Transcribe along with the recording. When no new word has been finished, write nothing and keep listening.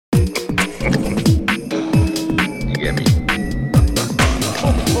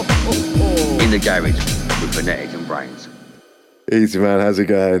UK Garage with Phonetix and BrainZ. Easy, man. How's it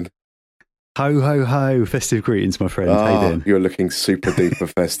going? Ho, ho, ho. Festive greetings, my friend. How you doing? You're looking super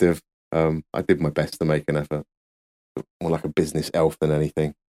duper festive. I did my best to make an effort. More like a business elf than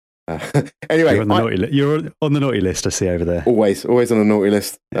anything. Anyway, you're on the naughty list, I see over there. Always on the naughty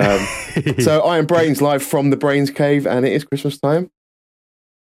list. So I am BrainZ, live from the BrainZ cave, and it is Christmas time.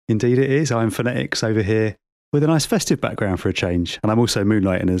 Indeed it is. I'm Fanatics over here with a nice festive background for a change. And I'm also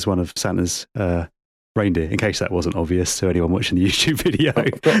moonlighting as one of Santa's reindeer, in case that wasn't obvious to anyone watching the YouTube video.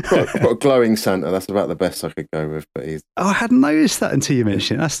 Got a glowing Santa. That's about the best I could go with. But I hadn't noticed that until you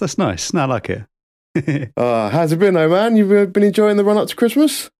mentioned it. That's nice. No, I like it. How's it been, though, man? You've been enjoying the run-up to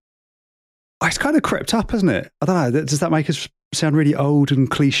Christmas? It's kind of crept up, hasn't it? I don't know. Does that make us sound really old and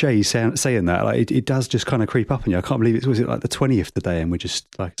cliche saying that? Like it does just kind of creep up on you. I can't believe was it like the 20th today, and we're just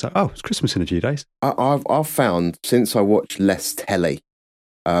like, it's Christmas in a few days. I've found since I watch less telly,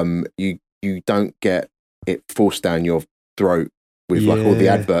 you don't get it forced down your throat with like all the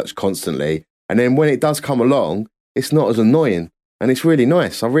adverts constantly, and then when it does come along, it's not as annoying, and it's really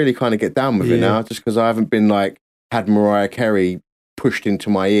nice. I really kind of get down with it now, just because I haven't been had Mariah Carey pushed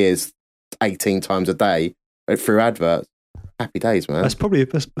into my ears 18 times a day through adverts. Happy days, man. That's probably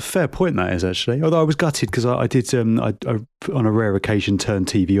a fair point, that is, actually. Although I was gutted because I did, I on a rare occasion turned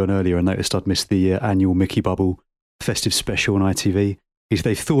TV on earlier and noticed I'd missed the annual Mickey Buble festive special on ITV.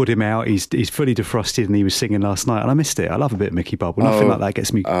 They've thawed him out, he's fully defrosted, and he was singing last night, and I missed it. I love a bit of Mickey Buble. Nothing like that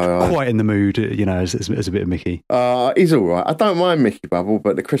gets me quite in the mood, as a bit of Mickey. He's all right. I don't mind Mickey Buble,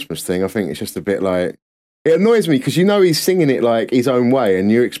 but the Christmas thing, I think it's just a bit like... It annoys me because he's singing it like his own way,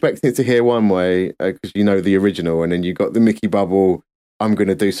 and you're expecting it to hear one way because the original, and then you got the Mickey Buble, I'm going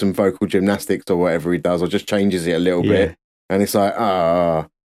to do some vocal gymnastics or whatever he does, or just changes it a little bit, and it's like, no,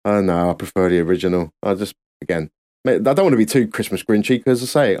 I prefer the original. I don't want to be too Christmas Grinchy because, I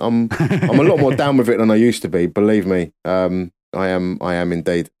say, I'm a lot more down with it than I used to be. Believe me, I am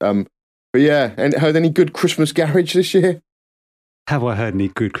indeed. But yeah, and heard any good Christmas Garage this year? Have I heard any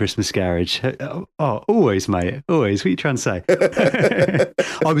good Christmas Garage? Oh, always, mate. Always. What are you trying to say?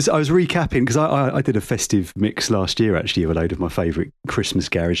 I was recapping because I did a festive mix last year, actually, of a load of my favourite Christmas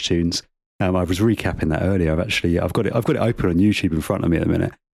Garage tunes. I was recapping that earlier. I've got it open on YouTube in front of me at the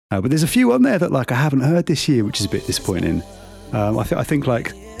minute. But there's a few on there that I haven't heard this year, which is a bit disappointing. I think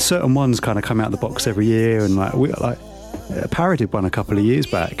certain ones kind of come out of the box every year, and Para did one a couple of years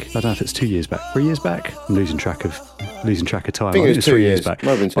back. I don't know if it's 2 years back, 3 years back. I'm losing track of time. I think it was 2 years back.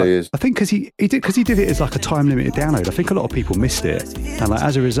 Might have been 2 years. I think because he did it as a time limited download. I think a lot of people missed it, and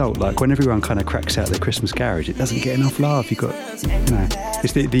as a result, when everyone kind of cracks out their Christmas Garage, it doesn't get enough love. You got,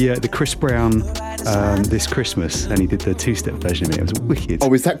 it's the Chris Brown This Christmas, and he did the 2-step version of it. It was wicked.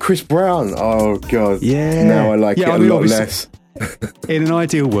 Oh, is that Chris Brown? Oh god. Yeah. Now I like it a lot less. In an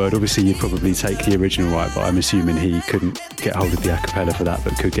ideal world, obviously you'd probably take the original right, but I'm assuming he couldn't get hold of the a cappella for that,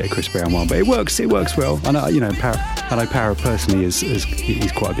 but could get a Chris Brown one. But it works well. I know Para personally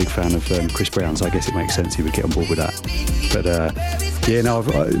he's quite a big fan of Chris Brown, so I guess it makes sense he would get on board with that. But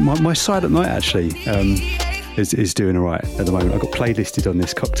my side at night actually is doing all right at the moment. I've got playlisted on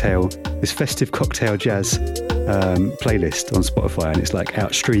this festive cocktail jazz playlist on Spotify, and it's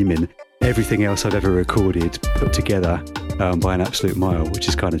out streaming everything else I've ever recorded put together by an absolute mile, which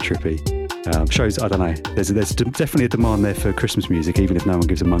is kind of trippy. Shows, I don't know, there's definitely a demand there for Christmas music, even if no one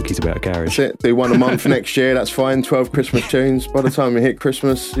gives a monkeys about Garage. That's it. Do one a month next year, that's fine. 12 Christmas tunes. By the time we hit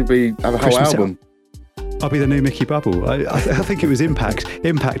Christmas, have a whole Christmas album. I'll be the new Mickey Buble. I think it was Impact.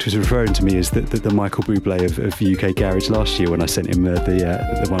 Impact was referring to me as the Michael Buble of UK Garage last year when I sent him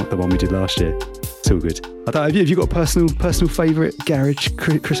the one we did last year. It's all good. Have you got a personal favourite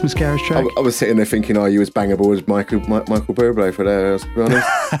Christmas Garage track? I was sitting there thinking, you was bangable as Michael Buble for there, to be honest.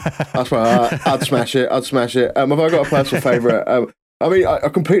 That's right. I'd smash it. Have I got a personal favourite? I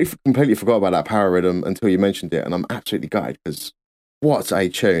completely forgot about that Power Rhythm until you mentioned it, and I'm absolutely gutted because what a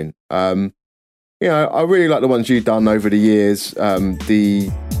tune. I really like the ones you've done over the years.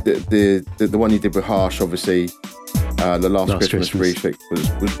 The one you did with Harsh, obviously. The last Christmas remix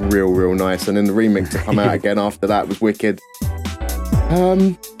was real nice, and then the remix to come out again after that was wicked.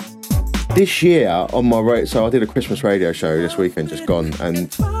 This year on my so I did a Christmas radio show this weekend just gone,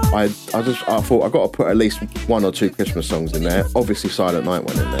 and I thought I've got to put at least 1 or 2 Christmas songs in there. Obviously Silent Night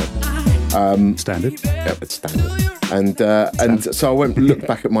went in there. Standard. Yep, it's standard. And so I went and looked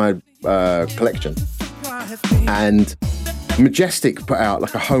back at my collection, and Majestic put out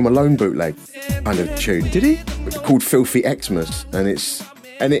a Home Alone bootleg kind of tune. Did he? Called Filthy Xmas, and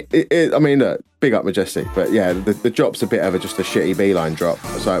it I mean, look, big up Majestic, but yeah, the drop's a bit of just a shitty beeline drop,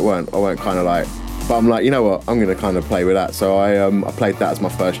 so I weren't kind of But I'm like, you know what? I'm going to kind of play with that. So I played that as my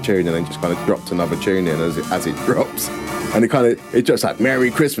first tune, and then just kind of dropped another tune in as it drops. And it just like, Merry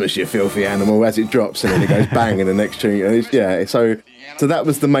Christmas, you filthy animal, as it drops, and then it goes bang in the next tune. And so that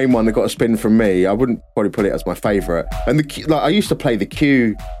was the main one that got a spin from me. I wouldn't probably put it as my favourite. And I used to play the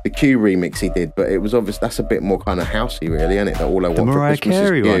Q remix he did, but it was obvious that's a bit more kind of housey, really, isn't it? That all I want for Christmas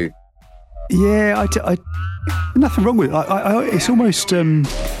is Q. Yeah, I nothing wrong with it. It's almost.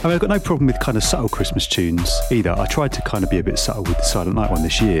 I've got no problem with kind of subtle Christmas tunes either. I tried to kind of be a bit subtle with the Silent Night one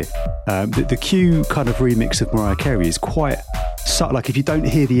this year. The Q kind of remix of Mariah Carey is quite subtle. Like if you don't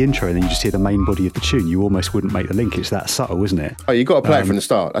hear the intro and then you just hear the main body of the tune, you almost wouldn't make the link. It's that subtle, isn't it? Oh, you got to play it from the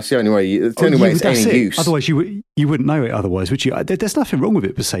start. That's the only way. It's the only way it's any use. Otherwise, you wouldn't know it. Otherwise, would you? There's nothing wrong with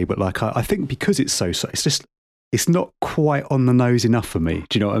it per se, but like I think because it's so subtle, it's just. It's not quite on the nose enough for me.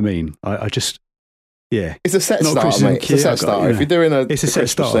 Do you know what I mean? I just, yeah. It's a set starter, mate. It's a set starter. If you're doing it's a set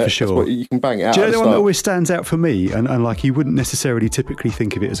starter for sure. You can bang it out. Do you know the one that always stands out for me? And like you wouldn't necessarily typically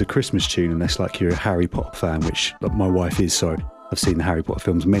think of it as a Christmas tune unless like you're a Harry Potter fan, which like, my wife is. So I've seen the Harry Potter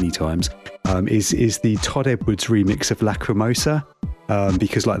films many times. Is the Todd Edwards remix of Lacrimosa?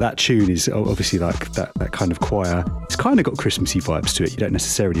 Because like that tune is obviously like that kind of choir. It's kind of got Christmassy vibes to it. You don't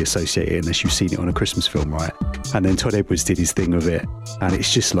necessarily associate it unless you've seen it on a Christmas film, right? And then Todd Edwards did his thing with it, and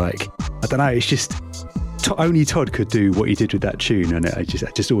it's just like I don't know. It's just only Todd could do what he did with that tune, and it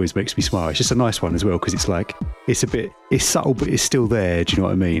just always makes me smile. It's just a nice one as well because it's like it's subtle, but it's still there. Do you know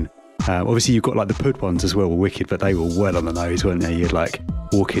what I mean? Obviously, you've got like the Pud ones as well, were wicked, but they were well on the nose, weren't they? You're like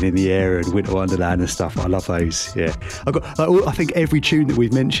walking in the air and Winter Wonderland and stuff. I love those. Yeah, I think every tune that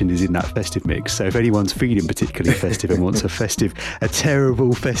we've mentioned is in that festive mix. So if anyone's feeling particularly festive and wants a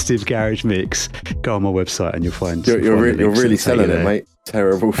terrible festive garage mix, go on my website and you'll find. You're really selling it, mate.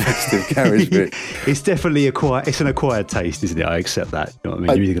 Terrible festive garage mix. It's definitely an acquired taste, isn't it? I accept that. You know what I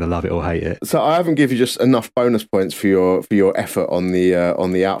mean? You're either going to love it or hate it. So I haven't given you just enough bonus points for your effort on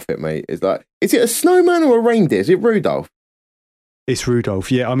the outfit, mate. Is it a snowman or a reindeer? Is it Rudolph? It's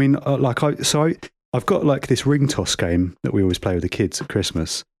Rudolph. Yeah, I mean, I've got like this ring toss game that we always play with the kids at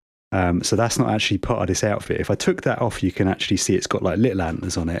Christmas. So that's not actually part of this outfit. If I took that off, you can actually see it's got like little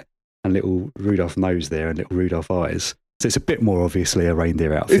antlers on it and little Rudolph nose there and little Rudolph eyes. So it's a bit more obviously a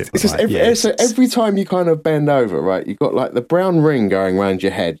reindeer outfit. So every time you kind of bend over, right, you've got like the brown ring going around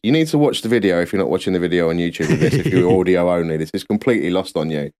your head. You need to watch the video if you're not watching the video on YouTube of this, if you're audio only. This is completely lost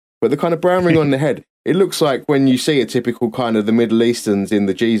on you. But the kind of brown ring on the head, it looks like when you see a typical kind of the Middle Easterns in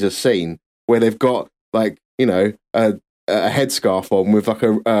the Jesus scene, where they've got like, you know, a headscarf on with like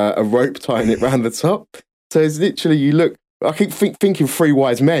a rope tying it around the top. So it's literally, you look, I keep thinking Three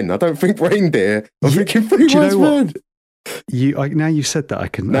Wise Men. I don't think reindeer. I'm thinking Three Wise Men. Now you said that I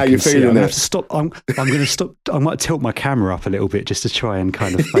can. Now you're feeling it. I'm going to have to stop. I'm going to stop. I might tilt my camera up a little bit just to try and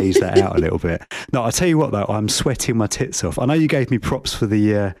kind of phase that out a little bit. No, I'll tell you what though, I'm sweating my tits off. I know you gave me props for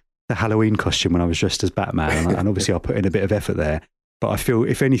the Halloween costume when I was dressed as Batman, and obviously I put in a bit of effort there. But I feel,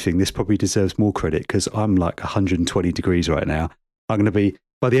 if anything, this probably deserves more credit because I'm like 120 degrees right now. I'm going to be.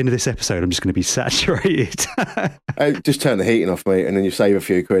 By the end of this episode, I'm just going to be saturated. Just turn the heating off, mate, and then you save a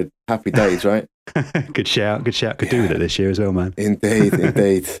few quid. Happy days, right? Good shout. Could do with it this year as well, man. Indeed.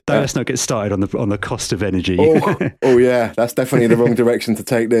 Let's not get started on the cost of energy. oh yeah, that's definitely the wrong direction to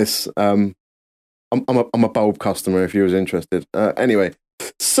take this. I'm a bulb customer if you was interested. Anyway,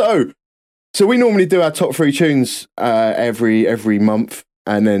 so we normally do our top 3 tunes every month,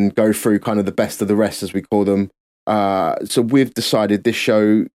 and then go through kind of the best of the rest, as we call them. So we've decided this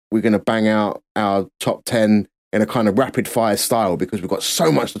show we're going to bang out our top 10 in a kind of rapid fire style because we've got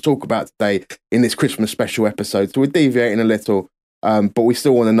so much to talk about today in this Christmas special episode. So we're deviating a little, but we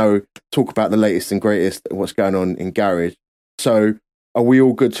still want to talk about the latest and greatest of what's going on in Garage. So are we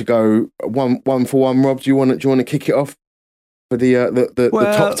all good to go one for one, Rob? Do you want to kick it off for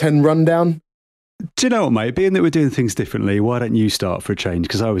the top 10 rundown? Do you know what, mate? Being that we're doing things differently, why don't you start for a change?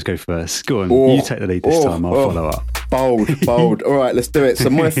 Because I always go first. Go on, you take the lead this time. I'll follow up. Bold. All right, let's do it.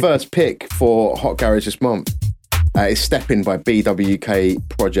 So my first pick for Hot Garage this month is Steppin' by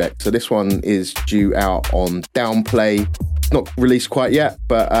BWK Project. So this one is due out on Downplay. Not released quite yet,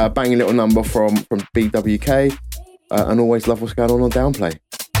 but banging little number from BWK. And always love what's going on Downplay.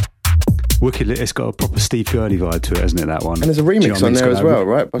 Wicked. It's got a proper Steve Gurley vibe to it, hasn't it, that one? And there's a remix on there as well,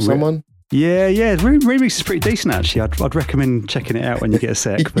 right? By someone? Yeah. Remix is pretty decent, actually. I'd recommend checking it out when you get a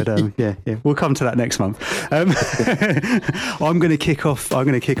sec. But yeah, we'll come to that next month. I'm going to kick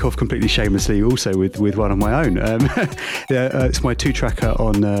off completely shamelessly, also with one of my own. It's my 2-tracker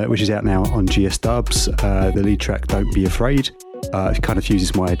on which is out now on GS Dubs. The lead track, Don't Be Afraid. It kind of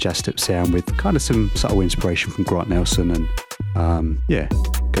fuses my jazzed up sound with kind of some subtle inspiration from Grant Nelson, and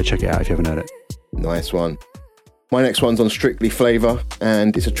go check it out if you haven't heard it. Nice one. My next one's on Strictly Flavour,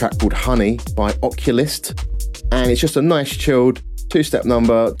 and it's a track called Honey by Oculist. And it's just a nice chilled 2-step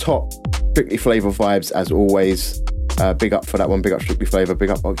number, top Strictly Flavour vibes as always. Big up for that one, big up Strictly Flavour, big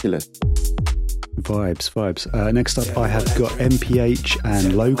up Oculist. Vibes. Next up, I have got MPH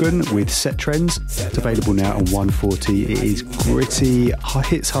and Logan with Set Trends. It's available now on 140. It is gritty,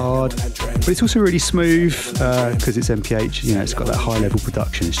 hits hard, but it's also really smooth because it's MPH. You know, it's got that high level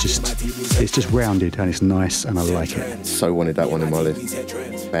production. It's just rounded and it's nice, and I like it. So wanted that one in my list.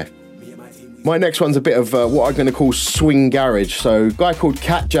 Fair. My next one's a bit of what I'm going to call swing garage. So, a guy called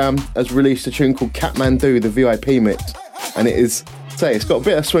Cat Jam has released a tune called Catmandu, the VIP mix, and it's got a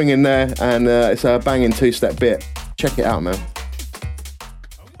bit of swing in there, and it's a banging 2-step bit. Check it out, man.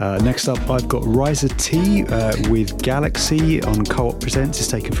 Next up, I've got Riser T with Galaxy on Co-op Presents. It's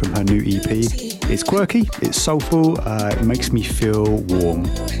taken from her new EP. It's quirky, it's soulful, it makes me feel warm.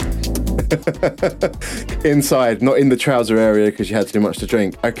 Inside, not in the trouser area because you had too much to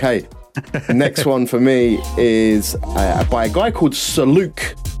drink. Okay. Next one for me is by a guy called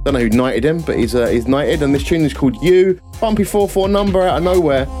Saluk. Don't know who knighted him, but he's knighted, and this tune is called You. Bumpy 4/4 number out of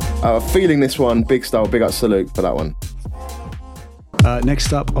nowhere. Feeling this one, big style, big up Saluk for that one.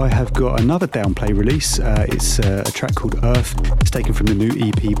 Next up, I have got another downplay release. It's a track called Earth. It's taken from the new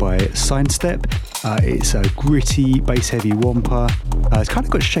EP by Sidestep. It's a gritty, bass-heavy womper. It's kind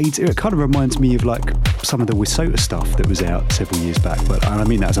of got shades. It kind of reminds me of like some of the Wisota stuff that was out several years back. But I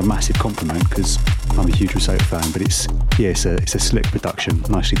mean that as a massive compliment because I'm a huge Wisota fan. But it's a slick production,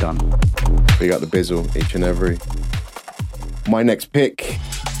 nicely done. We got the bizzle each and every. My next pick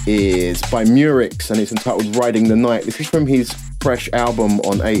is by Murix, and it's entitled Riding the Night. This is from his fresh album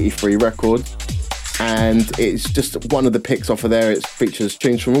on 83 Records, and it's just one of the picks off of there. It features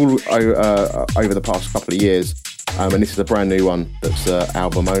tunes from all over the past couple of years, and this is a brand new one that's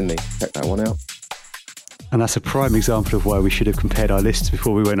album only. Check that one out. And that's a prime example of why we should have compared our lists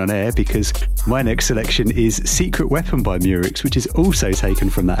before we went on air, because my next selection is Secret Weapon by Murix, which is also taken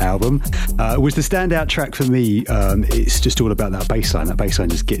from that album. Was the standout track for me. It's just all about that bass line. That bass line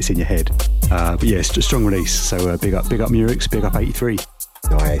just gets in your head. But yeah, it's a strong release. So big up Murix, big up 83.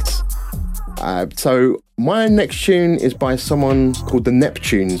 Nice. So my next tune is by someone called the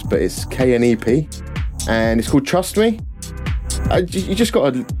Neptunes, but it's KNEP, and it's called Trust Me. You just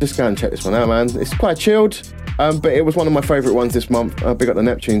got to just go and check this one out, man. It's quite chilled, but it was one of my favourite ones this month. Big up the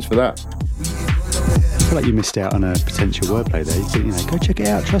Neptunes for that. I feel like you missed out on a potential wordplay there. You know, go check it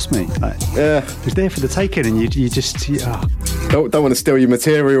out. Trust me. Like, it was there for the taking, and you just don't want to steal your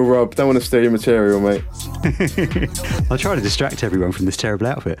material, Rob. Don't want to steal your material, mate. I'll try to distract everyone from this terrible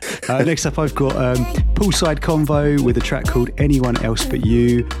outfit. Next up, I've got Poolside Convo with a track called Anyone Else But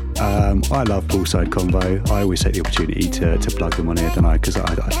You. I love Poolside Convo. I always take the opportunity to plug them on here, don't I? Because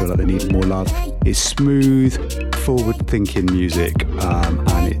I feel like they need more love. It's smooth, forward-thinking music,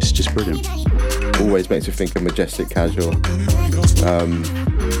 and it's just brilliant. Always makes me think of Majestic Casual.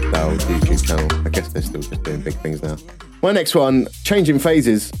 That old YouTube channel. I guess they're still just doing big things now. My next one, Changing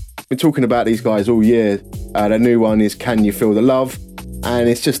Phases. Been talking about these guys all year. The new one is Can You Feel the Love? And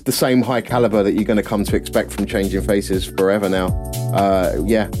it's just the same high caliber that you're going to come to expect from Changing Faces forever now.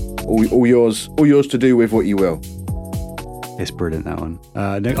 All yours to do with what you will. It's brilliant, that one.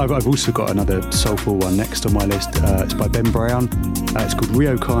 I've also got another soulful one next on my list. It's by Ben Brown. It's called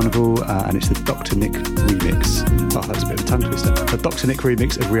Rio Carnival, and it's the Dr. Nick remix. Oh, that's a bit of a tongue twister. The Dr. Nick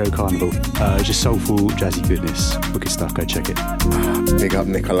remix of Rio Carnival. Just soulful, jazzy goodness. Wicked stuff, go check it. Big up,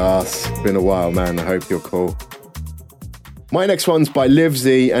 Nicholas. Been a while, man. I hope you're cool. My next one's by Liv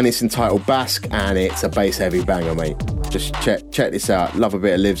Z, and it's entitled Basque, and it's a bass-heavy banger, mate. Just check this out. Love a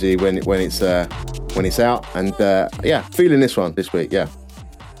bit of Liv Z when it's out, and feeling this one this week, yeah.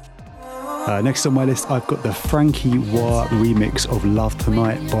 Next on my list, I've got the Frankie Wah remix of Love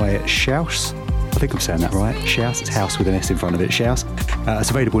Tonight by Shouse. I think I'm saying that right. Shouse. It's house with an S in front of it. Shouse. It's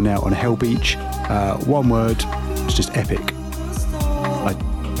available now on Hell Beach. One word. It's just epic. I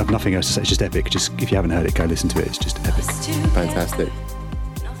have nothing else to say. It's just epic. Just if you haven't heard it, go listen to it. It's just epic. Fantastic.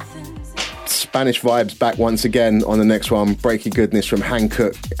 Spanish vibes back once again on the next one. Breaky Goodness from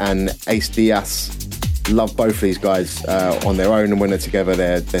Hancock and Ace Diaz. Love both these guys on their own, and when they're together,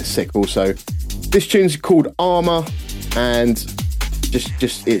 they're sick also. This tune's called Armour, and it is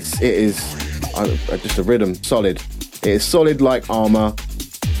just a rhythm, solid. It is solid like Armour.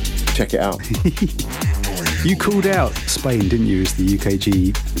 Check it out. You called out Spain, didn't you, as the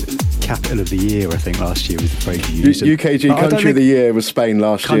UKG capital of the year, I think, last year was the phrase you used. UKG country of the year was Spain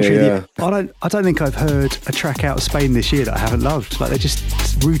last year, yeah. I don't think I've heard a track out of Spain this year that I haven't loved. Like, they just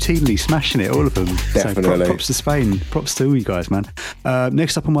routinely smashing it, all of them. Definitely. So props to Spain. Props to all you guys, man.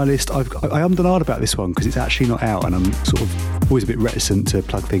 Next up on my list, I ummed and ahed about this one because it's actually not out, and I'm sort of always a bit reticent to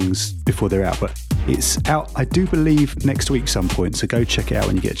plug things before they're out, but it's out, I do believe, next week some point, so go check it out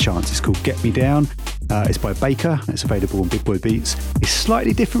when you get a chance. It's called Get Me Down. It's by Baker. It's available on Big Boy Beats. It's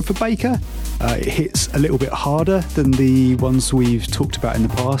slightly different for Baker. It hits a little bit harder than the ones we've talked about in the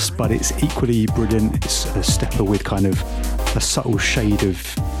past, but it's equally brilliant. It's a stepper with kind of a subtle shade of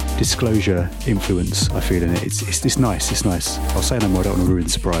Disclosure influence, I feel, in it. It's nice. It's nice. I'll say no more. I don't want to ruin the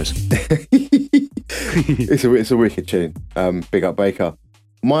surprise. It's a wicked tune. Big up Baker.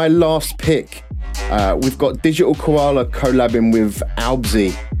 My last pick, we've got Digital Koala collabing with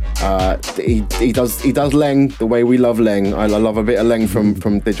Albzy. He does Leng the way we love Leng. I love a bit of Leng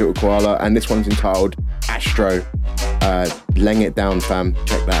from Digital Koala, and this one's entitled Astro. Leng it down, fam.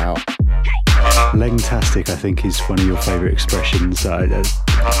 Check that out. Lengtastic, I think, is one of your favourite expressions.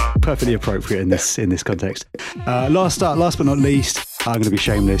 Perfectly appropriate in this context. Last but not least, I'm going to be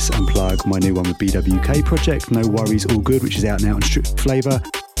shameless and plug my new one with BWK project, No Worries All Good, which is out now on Strict Flavour.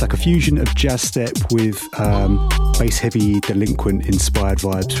 It's like a fusion of jazz step with bass-heavy, delinquent inspired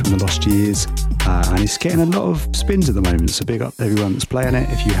vibes from the lost years, and it's getting a lot of spins at the moment, so big up everyone that's playing it.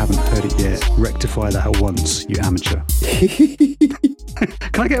 If you haven't heard it yet, rectify that at once, you amateur.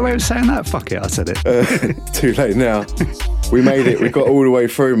 Can I get away with saying that? Fuck it, I said it. Too late now. We made it. We got all the way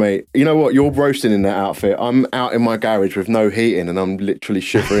through, mate. You know what? You're roasting in that outfit. I'm out in my garage with no heating and I'm literally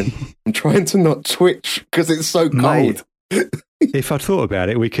shivering. I'm trying to not twitch because it's so cold. Mate, if I'd thought about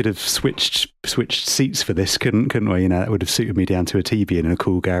it, we could have switched seats for this, couldn't we? You know, that would have suited me down to a TV in a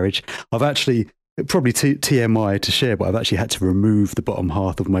cool garage. I've actually, probably TMI to share, but I've actually had to remove the bottom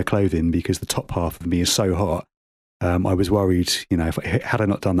half of my clothing because the top half of me is so hot. I was worried, you know, had I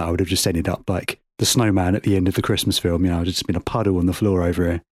not done that, I would have just ended up like the snowman at the end of the Christmas film. You know, I'd just been a puddle on the floor over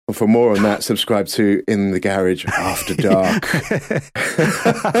here. And for more on that, subscribe to In the Garage After Dark.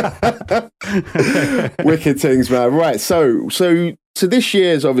 Wicked things, man. Right, so this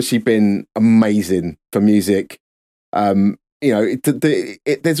year has obviously been amazing for music. You know,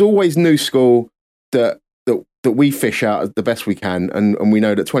 there's always new school that we fish out the best we can, and we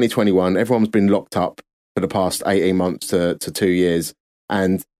know that 2021, everyone's been locked up for the past 18 months to 2 years,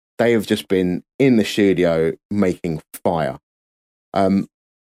 and they have just been in the studio making fire.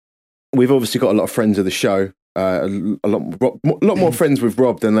 We've obviously got a lot of friends of the show, a lot more friends with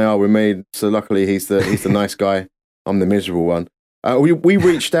Rob than they are with me. So luckily he's the nice guy. I'm the miserable one. We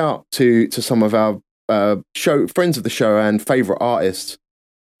reached out to some of our friends of the show and favourite artists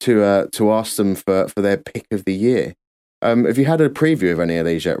to ask them for their pick of the year. Have you had a preview of any of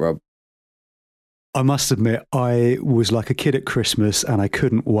these yet, Rob? I must admit, I was like a kid at Christmas and I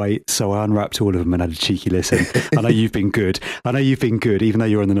couldn't wait, so I unwrapped all of them and had a cheeky listen. I know you've been good, even though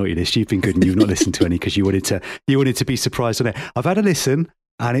you're on the naughty list. You've been good and you've not listened to any because you wanted to be surprised on it. I've had a listen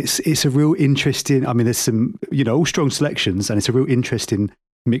and it's a real interesting, I mean, there's some, you know, all strong selections and it's a real interesting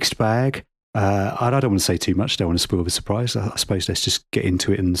mixed bag. I don't want to say too much, don't want to spoil the surprise. I suppose let's just get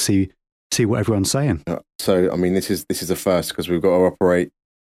into it and see what everyone's saying. So, I mean, this is a first because we've got to operate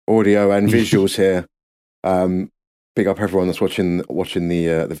audio and visuals here. Big up everyone that's watching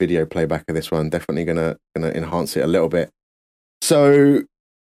the video playback of this one. Definitely gonna enhance it a little bit. So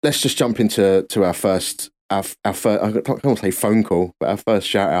let's just jump into our first I can't say phone call, but our first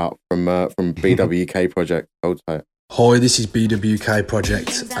shout out from BWK Project. Hold tight. Hi, this is BWK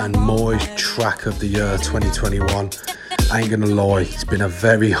Project and my track of the year 2021. I ain't gonna lie, it's been a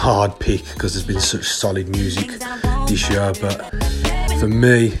very hard pick because there's been such solid music this year, but for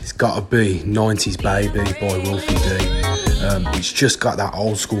me, it's got to be 90s Baby by Wolfie D. It's just got that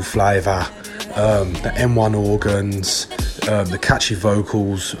old school flavour, the M1 organs, the catchy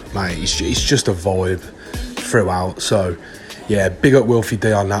vocals, mate, it's just a vibe throughout. So, yeah, big up Wolfie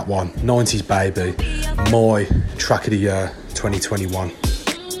D on that one. 90s Baby, my track of the year 2021.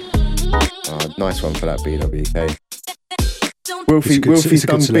 Nice one for that BWK. Wolfie's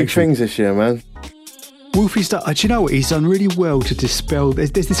done big things this year, man. Wolfie's done, do you know what? He's done really well to dispel.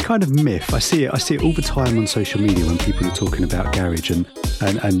 There's this kind of myth. I see it all the time on social media when people are talking about garage, and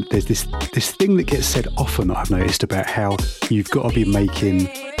there's this thing that gets said often that I've noticed about how you've got to be making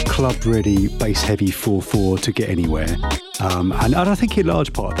club ready, bass heavy 4/4 to get anywhere. And I think in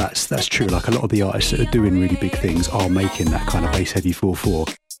large part that's true. Like a lot of the artists that are doing really big things are making that kind of bass heavy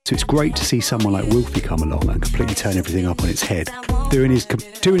 4/4. So it's great to see someone like Wolfie come along and completely turn everything up on its head, doing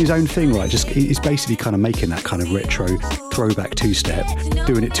his own thing, right? Just he's basically kind of making that kind of retro throwback two-step,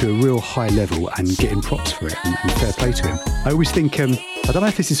 doing it to a real high level and getting props for it, and fair play to him. I always think, I don't know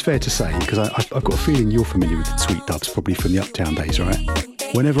if this is fair to say, because I've got a feeling you're familiar with the Sweet Dubs, probably from the Uptown days, right?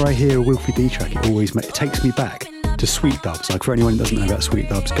 whenever I hear a Wilfie D track, it always it takes me back to Sweet Dubs. Like, for anyone who doesn't know about Sweet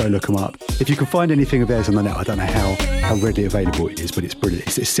Dubs, go look them up. If you can find anything of theirs on the net, I don't know how readily available it is, but it's brilliant.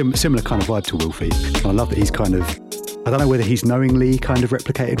 It's a similar kind of vibe to Wilfie. And I love that he's kind of, I don't know whether he's knowingly kind of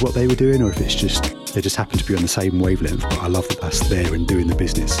replicated what they were doing, or if it's just, they just happen to be on the same wavelength, but I love that that's there and doing the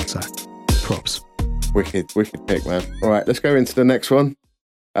business. So, props. Wicked pick, man. All right, let's go into the next one.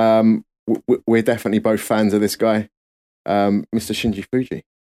 We're definitely both fans of this guy, Mr. Shinji Fuji.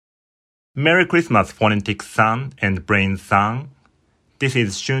 Merry Christmas, Phonetix-san and BrainZ-san. This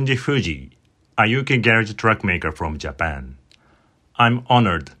is Shinji Fuji, a UK garage track maker from Japan. I'm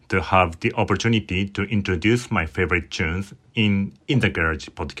honored to have the opportunity to introduce my favorite tunes in the Garage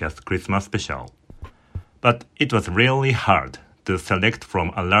podcast Christmas special. But it was really hard to select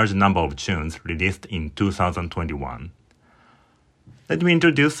from a large number of tunes released in 2021. Let me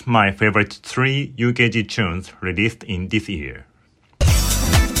introduce my favorite 3 UKG tunes released in this year.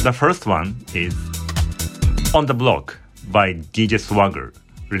 The first one is On the Block by DJ Swagger,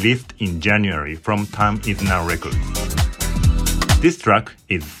 released in January from Time Is Now Records. This track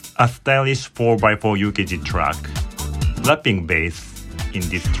is a stylish 4x4 UKG track. Rapping bass in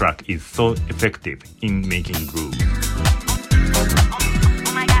this track is so effective in making groove.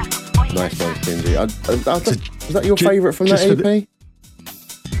 Nice one, Shinji. Was that your favourite from that EP?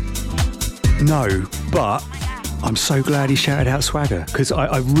 No, but I'm so glad he shouted out Swagger, because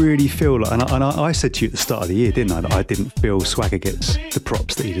I really feel like, and I said to you at the start of the year, didn't I, that I didn't feel Swagger gets the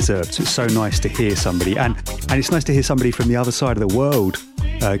props that he deserves. So it's so nice to hear somebody, and it's nice to hear somebody from the other side of the world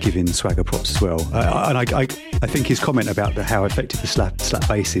giving Swagger props as well. And I think his comment about how effective the slap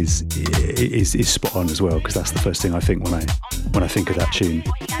bass is spot on as well, because that's the first thing I think when I think of that tune.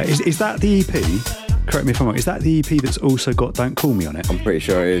 Is that the EP? Correct me if I'm wrong. Is that the EP that's also got "Don't Call Me" on it? I'm pretty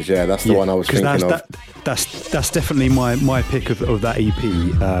sure it is. Yeah, that's the one I was thinking of. That's definitely my pick of that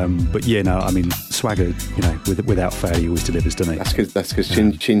EP. But yeah, no, I mean Swagger, without fail, he always delivers, doesn't he? That's because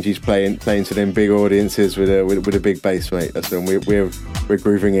Shinji's playing to them big audiences with a big bass, mate. That's when we're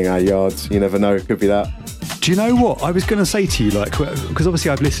grooving in our yards. You never know, it could be that. Do you know what I was going to say to you? Like, because obviously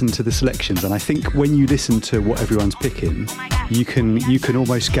I've listened to the selections, and I think when you listen to what everyone's picking, you can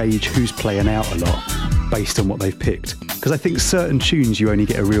almost gauge who's playing out a lot based on what they've picked. Because I think certain tunes you only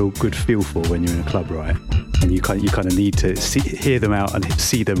get a real good feel for when you're in a club, right? And you kind of need to hear them out and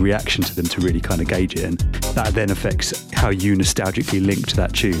see the reaction to them to really kind of gauge it, and that then affects how you nostalgically link to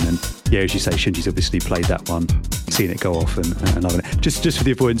that tune. And yeah, as you say, Shinji's obviously played that one, seen it go off and loving it. Just for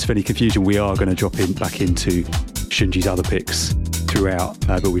the avoidance of any confusion, we are going to drop back into Shinji's other picks throughout,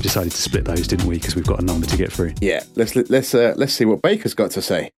 but we decided to split those, didn't we? Because we've got a number to get through. Yeah, let's see what Baker's got to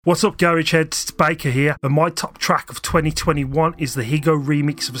say. What's up, Garage Heads? It's Baker here, and my top track of 2021 is the Higo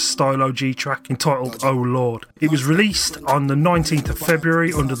remix of a Stylo G track entitled Oh Lord. It was released on the 19th of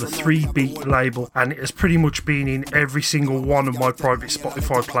February under the 3 Beat label, and it has pretty much been in every single one of my private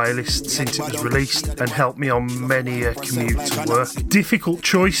Spotify playlists since it was released, and helped me on many a commute to work. Difficult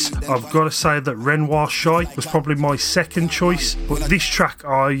choice. I've got to say that Renoir Shy was probably my second choice, but this track,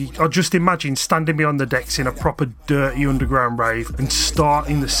 I just imagine standing behind the decks in a proper dirty underground rave and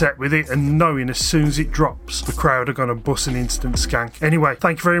starting the set with it, and knowing as soon as it drops the crowd are going to bust an instant skank. Anyway,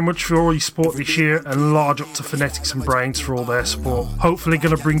 thank you very much for all your support this year, and large up to Phonetix and BrainZ for all their support. Hopefully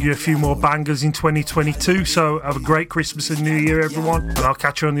going to bring you a few more bangers in 2022, so have a great Christmas and New Year, everyone, and I'll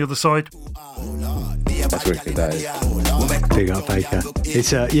catch you on the other side. That's wicked, that is. Big up, Baker. It's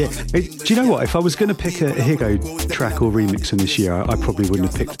do you know what? If I was going to pick a Higo track or remix from this year, I probably wouldn't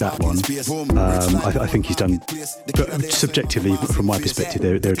have picked that one. I think he's done, but subjectively, from my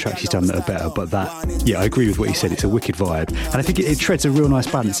perspective, there are tracks he's done that are better. But that, yeah, I agree with what he said. It's a wicked vibe, and I think it treads a real nice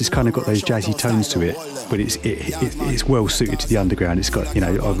balance. It's kind of got those jazzy tones to it, but it's well suited to the underground. It's got,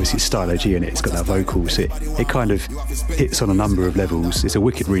 obviously it's Stylo G in it. It's got that vocals. It kind of hits on a number of levels. It's a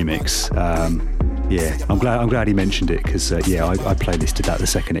wicked remix. Yeah, I'm glad he mentioned it, because I playlisted that the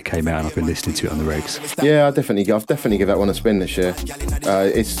second it came out, and I've been listening to it on the regs. Yeah, I'll definitely give that one a spin this year.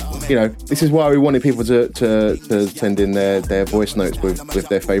 It's this is why we wanted people to send in their voice notes with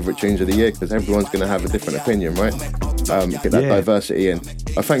their favourite tunes of the year, because everyone's going to have a different opinion, right? Get that diversity in.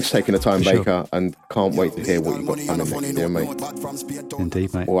 Thanks for taking the time, Baker, sure. And can't wait to hear what you've got coming next year, mate.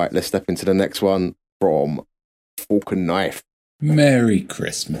 Indeed, mate. All right, let's step into the next one from Fork and Knife. Merry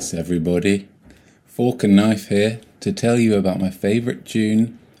Christmas, everybody. Fork and Knife here to tell you about my favourite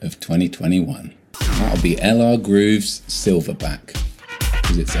tune of 2021. That'll be LR Groove's Silverback,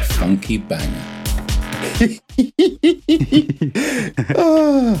 because it's a funky banger.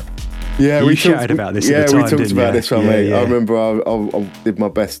 Yeah, we chatted about this at the time, we talked about this one, mate. Yeah. I remember I did my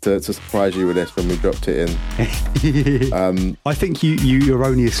best to surprise you with this when we dropped it in. I think you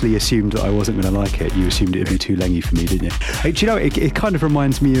erroneously assumed that I wasn't going to like it. You assumed it would be too langy for me, didn't you? Hey, do you know, it kind of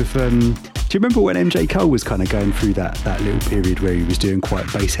reminds me of... do you remember when MJ Cole was kind of going through that little period where he was doing quite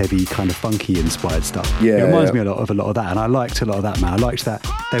bass-heavy, kind of funky-inspired stuff? Yeah, it reminds me a lot of that, and I liked a lot of that, man. I liked that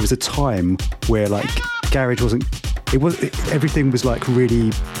there was a time where, like, garage wasn't... everything was like really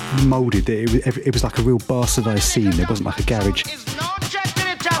moulded. It was like a real bastardised scene. There wasn't like a garage.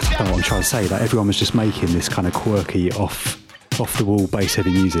 I don't know what I'm trying to say. Like everyone was just making this kind of quirky, off the wall, bass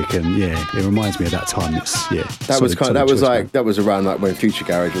heavy music, and yeah, it reminds me of that time. That was around like when Future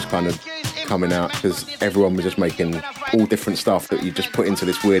Garage was kind of coming out, because everyone was just making all different stuff that you just put into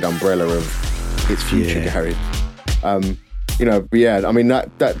this weird umbrella of it's Future Garage. But yeah, I mean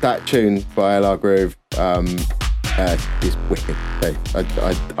that tune by LR Groove. Is wicked.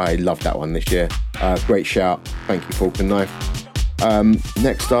 I love that one this year. Great shout. Thank you, Fork and Knife.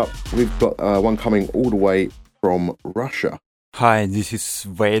 Next up, we've got one coming all the way from Russia. Hi, this is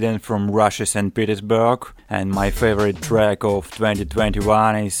Vaden from Russia, St. Petersburg, and my favorite track of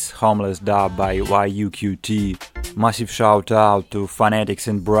 2021 is Homeless Dub by YUQT. Massive shout out to Fanatics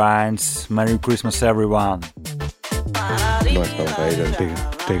and BrainZ. Merry Christmas, everyone. Nice one, Vaden.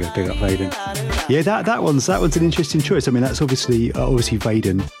 Big up Vaden. Yeah, that one's an interesting choice. I mean, that's obviously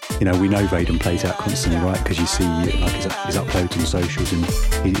Vaden. You know, we know Vaden plays out constantly, right? Because you see like his uploads on socials,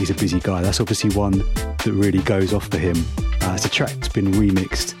 and he's a busy guy. That's obviously one that really goes off for him. It's a track that's been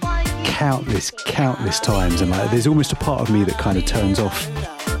remixed countless times, and like there's almost a part of me that kind of turns off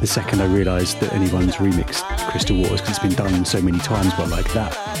the second I realise that anyone's remixed Crystal Waters, because it's been done so many times. But like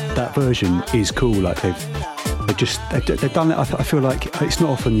that version is cool. Like they've done it. I feel like it's not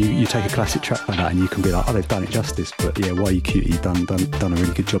often you take a classic track like that and you can be like, oh, they've done it justice. But yeah, YUQT done a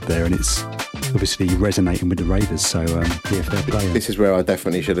really good job there, and it's obviously resonating with the ravers. So yeah, fair play. This is where I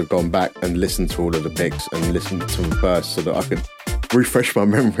definitely should have gone back and listened to all of the picks and listened to them first, so that I could refresh my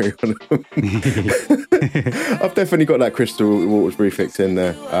memory on them. I've definitely got that Crystal Waters refix in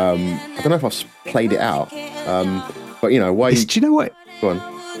there. I don't know if I've played it out, but you know, why? Do you know what? Go on.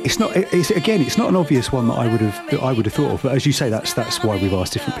 It's not an obvious one that I would have thought of. But as you say, that's why we've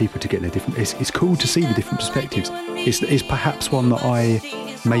asked different people to get their different. It's cool to see the different perspectives. It's perhaps one that I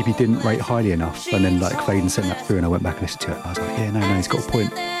maybe didn't rate highly enough, and then like Vaden sent that through, and I went back and listened to it. And I was like, yeah, no, he's got a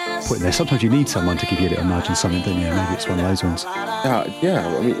point there. Sometimes you need someone to give you a little nudge and something, don't you? Maybe it's one of those ones.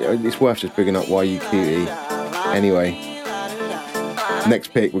 Yeah. I mean, it's worth just bigging up YUQT. Anyway,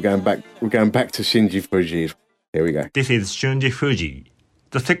 next pick, we're going back to Shinji Fuji. Here we go. This is Shinji Fuji.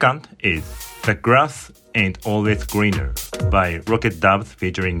 The second is The Grass Ain't Always Greener by Rocket Dubs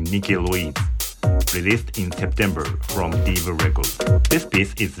featuring Nikki Louise, released in September from Diva Records. This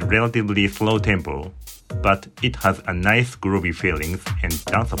piece is relatively slow tempo, but it has a nice groovy feelings and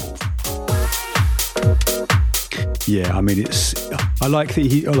danceable. Yeah, I mean, I like that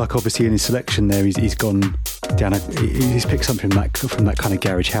he, like obviously in his selection there, he's gone down, he's picked something from that kind of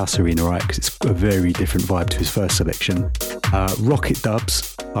garage house arena, right? Because it's a very different vibe to his first selection. Rocket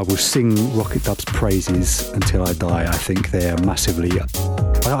Dubs, I will sing Rocket Dubs' praises until I die. I think they're massively, I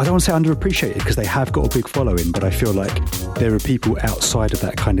don't want to say underappreciated, because they have got a big following, but I feel like there are people outside of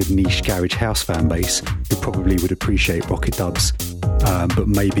that kind of niche garage house fan base who probably would appreciate Rocket Dubs, but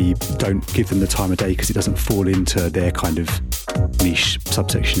maybe don't give them the time of day because it doesn't fall into their kind of niche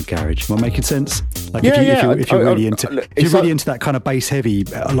subsection of garage. Am I making sense? Like if you're really into that kind of bass heavy,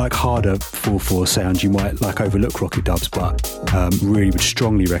 like harder 4/4 sound, you might like overlook Rocket Dubs, but really would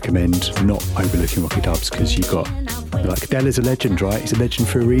strongly recommend not overlooking Rocket Dubs, because you've got like Dell is a legend, right? He's a legend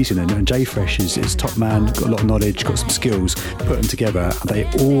for a reason, and J Fresh is top man, got a lot of knowledge, got some skills. Put them together, they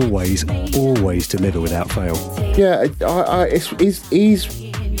always deliver without fail. Yeah,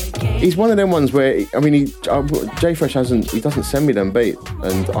 he's one of them ones where, I mean, J Fresh doesn't send me them beats,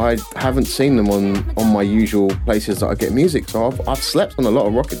 and I haven't seen them on my usual places that I get music. So I've slept on a lot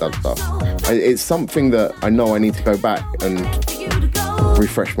of Rocket Dub stuff. It's something that I know I need to go back and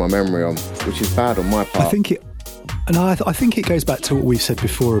refresh my memory on, which is bad on my part. I think it goes back to what we've said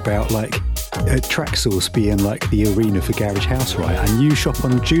before about like Traxsource being like the arena for garage house, right? And you shop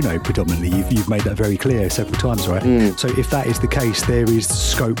on Juno predominantly. You've made that very clear several times, right? So if that is the case, there is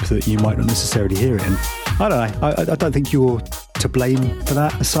scope that you might not necessarily hear it. And I don't know. I don't think you're to blame for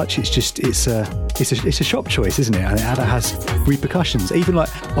that as such. It's just it's a shop choice, isn't it? And it has repercussions. Even like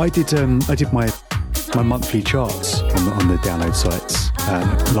I did my monthly charts on the download sites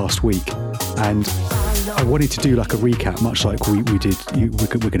last week, and I wanted to do like a recap, much like we're going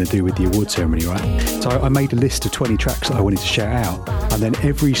to do with the award ceremony, right? So I made a list of 20 tracks that I wanted to shout out, and And then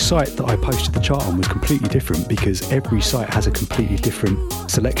every site that I posted the chart on was completely different, because every site has a completely different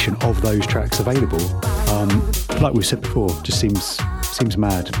selection of those tracks available. Like we said before, just seems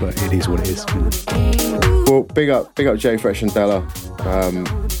mad, but it is what it is. Well, big up Jay Fresh and Della.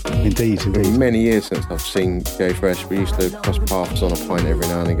 Indeed. It's been many years since I've seen Jay Fresh. We used to cross paths on a pint every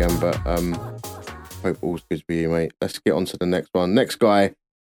now and again, but hope all's good with you, mate. Let's get on to the next one. Next guy,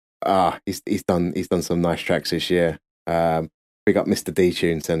 he's done some nice tracks this year. Big up Mr.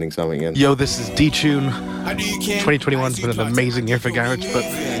 D-Tune sending something in. Yo, this is D-Tune. 2021's been an amazing year for Garage, but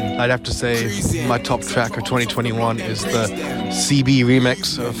I'd have to say my top track of 2021 is the CB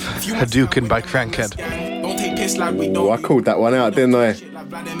remix of Hadouken by Crankhead. Ooh, I called that one out, didn't I?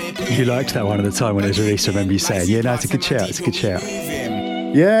 You liked that one at the time when it was released. I remember you saying, yeah, no, it's a good shout. It's a good shout.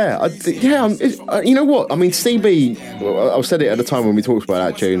 Yeah, you know what? I mean, CB, I said it at the time when we talked about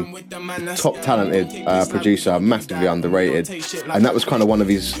that tune, top talented producer, massively underrated, and that was kind of one of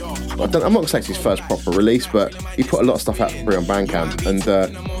his, I'm not going to say it's his first proper release, but he put a lot of stuff out free on Bandcamp, and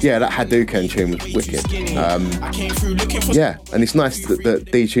yeah, that Hadouken tune was wicked. Yeah, and it's nice that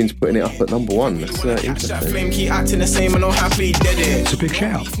D-Tune's putting it up at number one. That's interesting. It's a big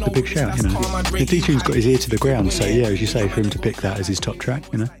shout. It's a big shout, you know. The D-Tune's got his ear to the ground, so yeah, as you say, for him to pick that as his top track,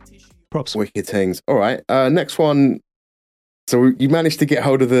 you know, props. Wicked things. All right, next one. So you managed to get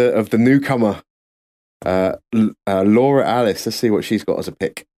hold of the newcomer, Laura Alice. Let's see what she's got as a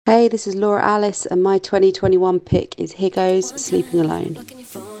pick. Hey, this is Laura Alice, and my 2021 pick is Higo's Sleeping Alone.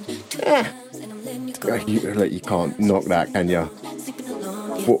 You can't knock that, can you?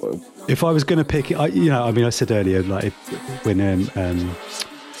 If I was going to pick it, I said earlier, like when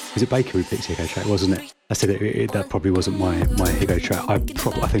was it Baker who picked Higo track, wasn't it? I said that probably wasn't my Higo track. I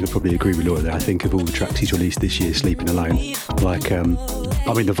think I probably agree with Laura there. I think of all the tracks he's released this year, Sleeping Alone,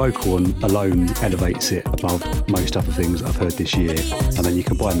 the vocal on alone elevates it above most other things I've heard this year. And then you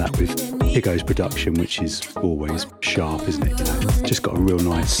combine that with Higo's production, which is always sharp, isn't it? You know, it's just got a real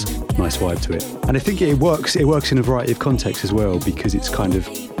nice vibe to it. And I think it works in a variety of contexts as well, because it's quite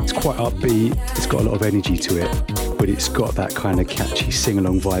upbeat, it's got a lot of energy to it, but it's got that kind of catchy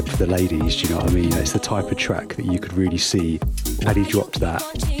sing-along vibe for the ladies, do you know what I mean? It's the type of track that you could really see, had he dropped that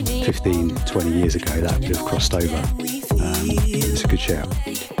 15, 20 years ago, that would have crossed over. It's a good shout.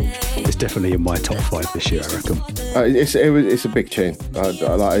 It's definitely in my top 5 this year, I reckon. It's a big tune.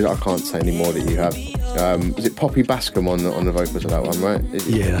 I can't say any more that you have. Is it Poppy Bascom on the vocals of that one, right?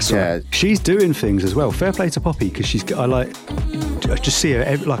 Yeah, that's right. She's doing things as well. Fair play to Poppy, because I just see her,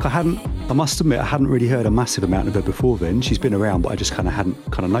 I must admit, I hadn't really heard a massive amount of her before then. She's been around, but I just hadn't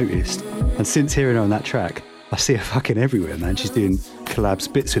noticed. And since hearing her on that track, I see her fucking everywhere, man. She's doing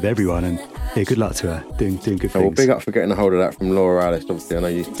collabs, bits with everyone, and yeah, good luck to her, doing good things. Well, big up for getting a hold of that from Laura Alice. Obviously, I know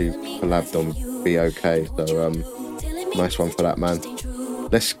you two collabed on BOK, so nice one for that, man.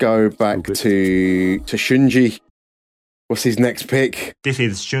 Let's go back to Shunji. What's his next pick? This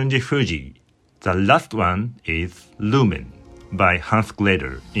is Shunji Fuji. The last one is Lumen by Hans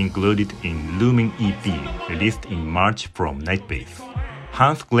Glader, included in Lumen EP, released in March from Nightbase.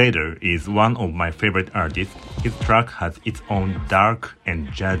 Hans Glader is one of my favorite artists. His track has its own dark and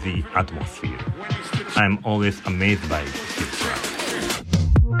jazzy atmosphere. I'm always amazed by his track.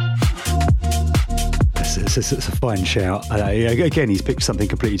 It's a fine shout. Again, he's picked something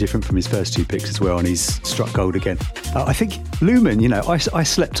completely different from his first 2 picks as well, and he's struck gold again. I think Lumen, I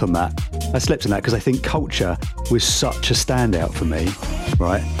slept on that. I slept on that because I think Culture was such a standout for me,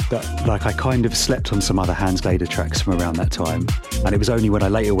 right? That I kind of slept on some other Hans Glader tracks from around that time, and it was only when I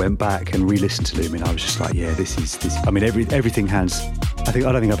later went back and re-listened to Lumen, I was just like, yeah, this. I mean, everything Hans. I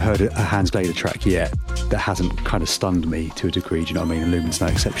don't think I've heard a Hans Glader track yet that hasn't kind of stunned me to a degree. Do you know what I mean? And Lumen's no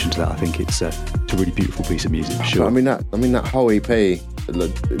exception to that. I think it's a really beautiful piece of music for sure. I mean that whole EP, they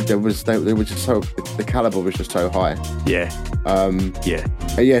were just so, the caliber was just so high. Yeah. Yeah,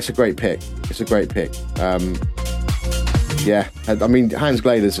 it's a great pick. Yeah, I mean Hans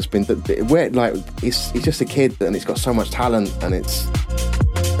Glader's just been he's just a kid and he's got so much talent, and it's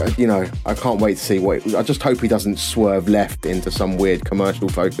I can't wait to see I just hope he doesn't swerve left into some weird commercial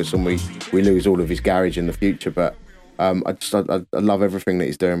focus and we lose all of his garage in the future. But I love everything that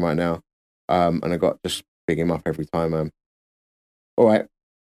he's doing right now, and I got just big him up every time, man. All right,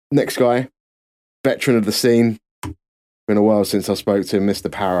 next guy, veteran of the scene. Been a while since I spoke to him,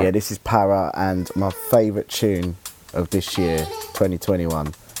 Mr. Para. Yeah, this is Para, and my favourite tune of this year,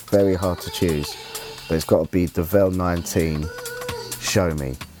 2021. Very hard to choose, but it's got to be Devel 19, Show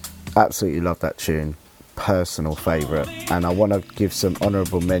Me. Absolutely love that tune. Personal favourite. And I want to give some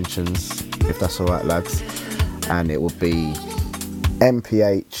honourable mentions, if that's all right, lads. And it will be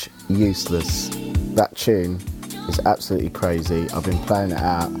MPH, Useless. That tune It's absolutely crazy. I've been playing it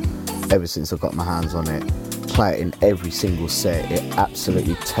out ever since I got my hands on it. Play it in every single set. It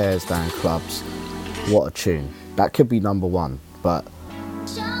absolutely tears down clubs. What a tune. That could be number one, but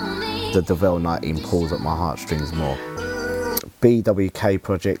the DeVille 19 pulls at my heartstrings more. BWK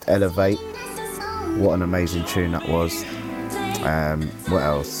Project Elevate. What an amazing tune that was. What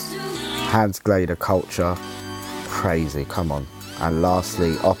else? Hans Glader Culture. Crazy, come on. And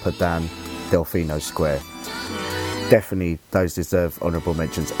lastly, Oppa Dan, Delfino Square. Definitely those deserve honourable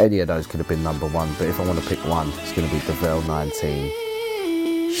mentions. Any of those could have been number one, but if I want to pick one, it's going to be DeVille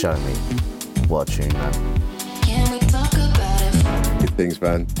 19. Show me. What a tune, man. Good things,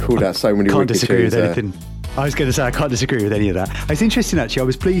 man. Called out so many Can't wicked disagree tunes with there. anything. I was going to say I can't disagree with any of that. It's interesting actually. I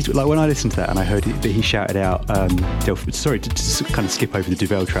was pleased, like when I listened to that and I heard that he shouted out. Sorry to kind of skip over the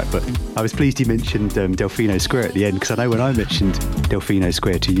Duvel track, but I was pleased he mentioned Delfino Square at the end, because I know when I mentioned Delfino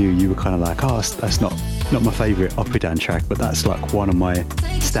Square to you, you were kind of like, "Oh, that's not my favourite Oppidan track, but that's like one of my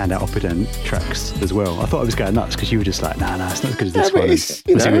standout Oppidan tracks as well." I thought I was going nuts because you were just like, "Nah, it's not as good as this one." It's,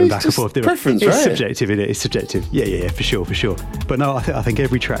 we went back and forth. Preference, it's right? subjective, isn't it? It's subjective. Yeah, for sure. But no, I think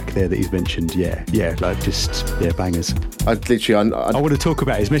every track there that he's mentioned, like just bangers. I want to talk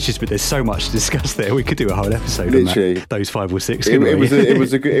about his messages, but there's so much to discuss there. We could do a whole episode on that, those 5 or 6.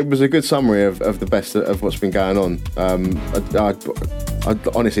 It was a good summary of the best of what's been going on. I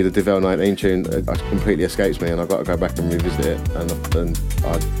honestly, the DeVille 19 tune completely escapes me, and I've got to go back and revisit it. And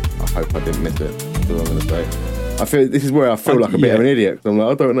I hope I didn't miss it. That's all I'm going to say. I feel this is where I feel like a bit of an idiot. I'm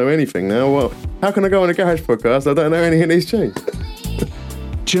like, I don't know anything now. Well, how can I go on a garage podcast? I don't know any of these tunes.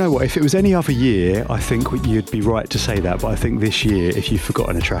 Do you know what? If it was any other year, I think you'd be right to say that. But I think this year, if you've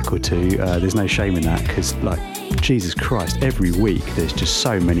forgotten a track or two, there's no shame in that, because, like, Jesus Christ, every week there's just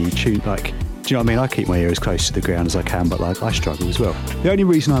so many tunes. Like, do you know what I mean? I keep my ear as close to the ground as I can, but like I struggle as well. The only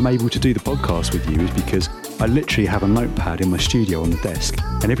reason I'm able to do the podcast with you is because I literally have a notepad in my studio on the desk,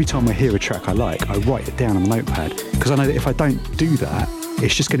 and every time I hear a track I like, I write it down on the notepad, because I know that if I don't do that,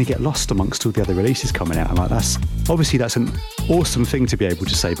 it's just going to get lost amongst all the other releases coming out. And like, that's an awesome thing to be able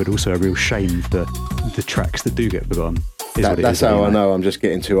to say, but also a real shame for the tracks that do get forgotten. That's how I know I'm just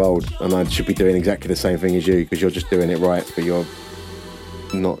getting too old, and I should be doing exactly the same thing as you, because you're just doing it right, but you're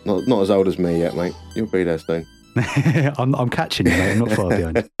not as old as me yet, mate. You'll be there soon. I'm catching you, mate. I'm not far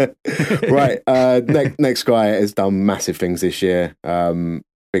behind. Right, next guy has done massive things this year.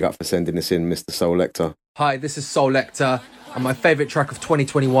 Big up for sending this in, Mr. Soul Lecter. Hi, this is Soul Lecter, and my favourite track of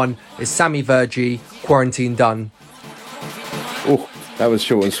 2021 is Sammy Virgie, Quarantine Done. Oh, that was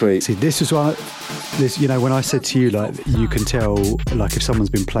short and sweet. See, this is why, when I said to you, like, you can tell, like, if someone's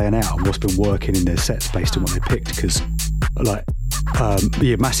been playing out and what's been working in their sets based on what they picked, because, like,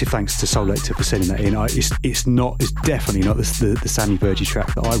 massive thanks to Soul Lecter for sending that in. It's definitely not the Sammy Virgie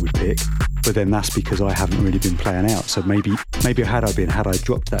track that I would pick, but then that's because I haven't really been playing out. So maybe had I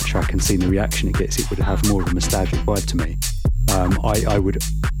dropped that track and seen the reaction it gets, it would have more of a nostalgic vibe to me. I would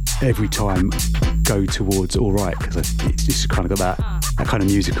every time go towards all right, because it's just kind of got that kind of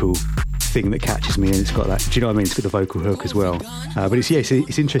musical thing that catches me, and it's got that, do you know what I mean? It's got the vocal hook as well. But it's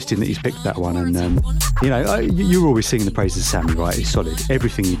interesting that he's picked that one, and you're always singing the praises of Sammy, right? He's solid.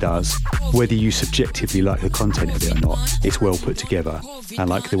 Everything he does, whether you subjectively like the content of it or not, it's well put together, and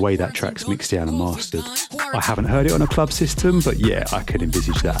like the way that track's mixed down and mastered. I haven't heard it on a club system, but yeah, I could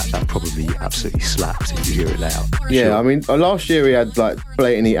envisage that probably absolutely slaps if you hear it loud. Yeah, sure. I mean, last year he had like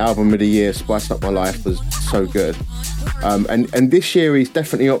blatantly album of the year, Spice Up My Life was so good. And this year he's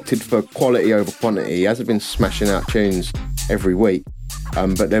definitely opted for quality over quantity. He hasn't been smashing out tunes every week,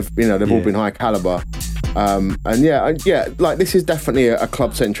 but they've all been high caliber. Like this is definitely a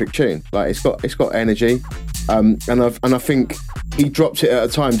club-centric tune. Like it's got energy, and I think he dropped it at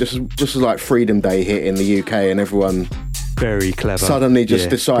a time just as like Freedom Day hit in the UK, and everyone very clever suddenly just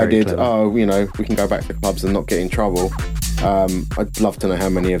decided, we can go back to clubs and not get in trouble. I'd love to know how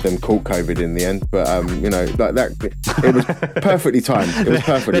many of them caught COVID in the end, but like that, it was perfectly timed. It was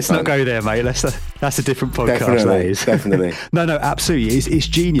perfectly Let's timed. not go there, mate. That's a different podcast. Definitely. No, absolutely. It's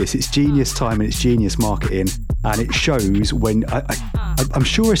genius. It's genius time and it's genius marketing, and it shows when I'm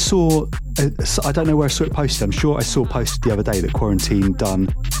sure I saw. I don't know where I saw it posted. I'm sure I saw posted the other day that Quarantine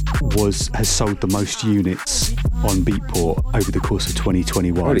Done has sold the most units on Beatport over the course of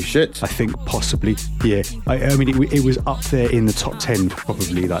 2021. Holy shit! I think possibly, yeah. I mean, it was up there in the top 10 for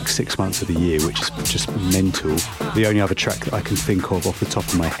probably like 6 months of the year, which is just mental. The only other track that I can think of off the top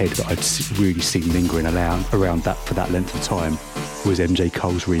of my head that I'd really seen lingering around that for that length of time was MJ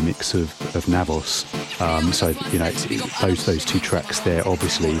Cole's remix of Navos. So it's those two tracks there,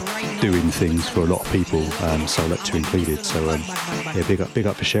 obviously doing things for a lot of people, Soul Lecter included. So big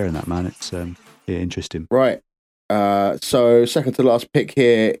up for sharing that, man. It's interesting. Right. So second to last pick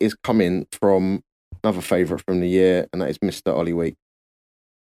here is coming from another favourite from the year, and that is Mr. Ollie Week.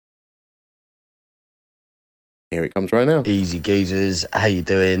 Here it comes right now. Easy geezers, how you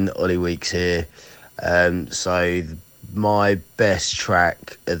doing? Ollie Weeks here. So my best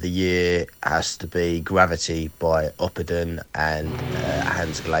track of the year has to be Gravity by Oppidan and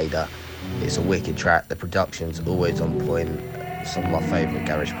Hans Glader. It's a wicked track. The production's always on point. Some of my favourite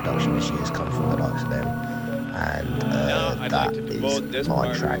garage production this year has come from the likes of them. And that is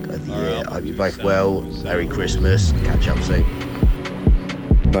my track of the year. I hope you're both well. Merry Christmas. Catch up soon.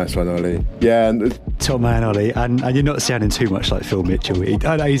 Nice one, Ollie. Yeah, and top man, Ollie. And you're not sounding too much like Phil Mitchell.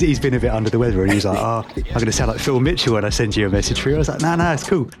 I know he's been a bit under the weather, and he's like, I'm going to sound like Phil Mitchell when I send you a message for you. I was like, no, it's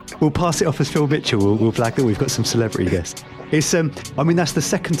cool. We'll pass it off as Phil Mitchell. We'll flag that we've got some celebrity guests. It's that's the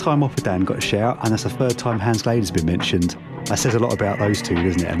second time Oppidan got a shout, and that's the third time Hans Glader's been mentioned. That says a lot about those two,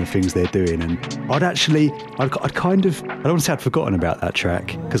 doesn't it, and the things they're doing. And I don't want to say I'd forgotten about that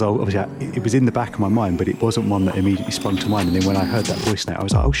track, because obviously it was in the back of my mind, but it wasn't one that immediately sprung to mind. And then when I heard that voice note, I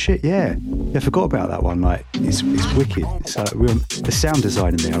was like, oh shit, yeah, I forgot about that one. Like, it's wicked. It's the sound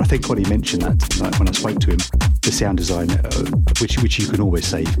design in there, and I think Ollie mentioned that, like, when I spoke to him, the sound design, which you can always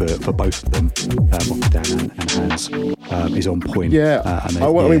say for both of them, Oppidan and Hans, is on point. Yeah, I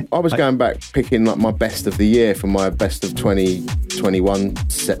was going back picking like my best of the year for my best of 2021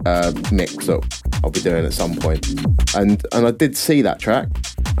 mix that I'll be doing at some point, and I did see that track,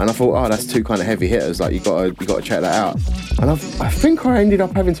 and I thought, that's two kind of heavy hitters. Like, you got to check that out. And I think I ended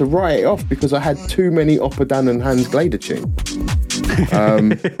up having to write it off because I had too many Oppidan and Hans Glader tunes.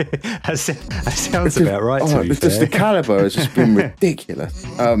 That sounds about right. Just the caliber has just been ridiculous.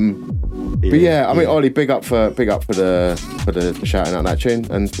 But yeah, I mean, Ollie, big up for the shouting out that tune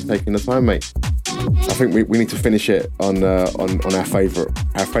and for taking the time, mate. I think we need to finish it on our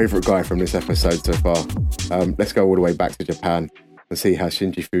favourite guy from this episode so far. Let's go all the way back to Japan and see how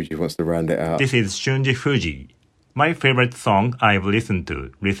Shinji Fuji wants to round it out. This is Shinji Fuji. My favorite song I've listened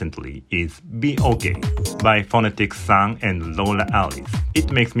to recently is Be Okay by Phonetix-san and Lola Alice. It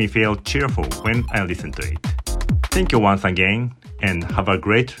makes me feel cheerful when I listen to it. Thank you once again, and have a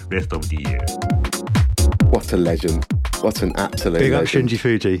great rest of the year. What a legend. What an absolute Big up legend. Shinji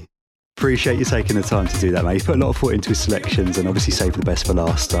Fuji. Appreciate you taking the time to do that, mate. He's put a lot of thought into his selections and obviously saved the best for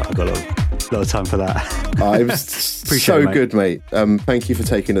last. So I've got a lot of time for that. It was so good, mate. Thank you for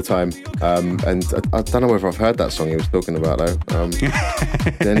taking the time. And I don't know whether I've heard that song he was talking about, though. Is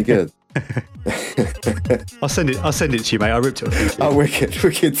it any good? I'll send it to you, mate. I ripped it off. Oh,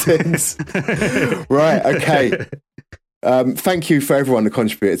 wicked things. Right, okay. Thank you for everyone that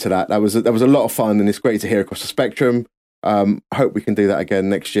contributed to that. That was a lot of fun, and it's great to hear across the spectrum. Hope we can do that again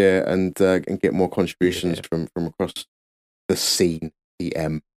next year and get more contributions from across the scene.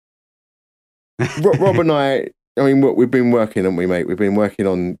 EM. Rob and I mean, we've been working, haven't we, mate? We've been working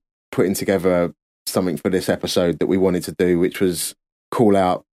on putting together something for this episode that we wanted to do, which was call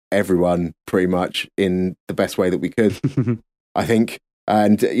out everyone pretty much in the best way that we could, I think.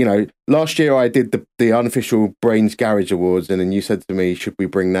 And, last year I did the unofficial BrainZ Garage Awards, and then you said to me, should we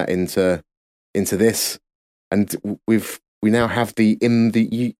bring that into this? And we now have the in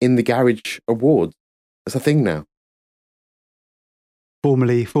the Garage Awards. That's a thing now.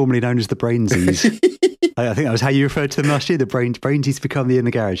 Formerly known as the BrainZs. I think that was how you referred to them last year. The BrainZs become the In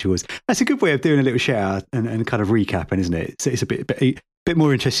the Garage Awards. That's a good way of doing a little shout out and kind of recapping, isn't it? It's a bit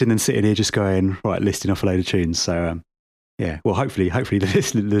more interesting than sitting here just going right, listing off a load of tunes. So yeah, well, hopefully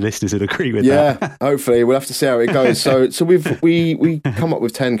the listeners would agree with that. Yeah, hopefully we'll have to see how it goes. So we come up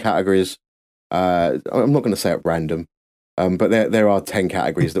with 10 categories. I'm not going to say at random, but there are 10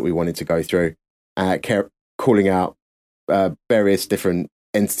 categories that we wanted to go through, calling out various different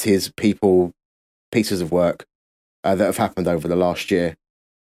entities, people, pieces of work that have happened over the last year.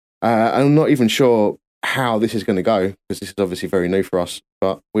 I'm not even sure how this is going to go, because this is obviously very new for us,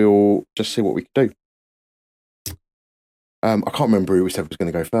 but we'll just see what we can do. I can't remember who we said was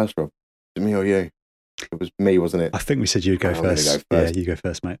going to go first, Rob. Was it me or you? It was me, wasn't it? I think we said you'd go first. Yeah, you go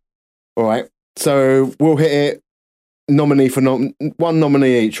first, mate. All right. So we'll hit it. Nominee for one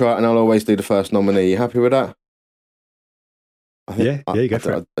nominee each, right? And I'll always do the first nominee. You happy with that? Yeah, you go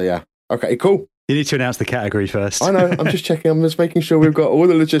for it. Yeah. Okay, cool. You need to announce the category first. I know. I'm just checking. I'm just making sure we've got all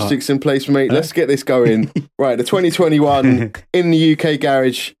the logistics in place, mate. Let's get this going. Right, the 2021 in the UK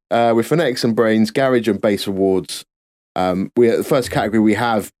Garage with Fanatics and BrainZ Garage and Bass Awards. The first category we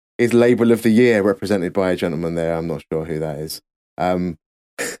have is Label of the Year, represented by a gentleman there. I'm not sure who that is.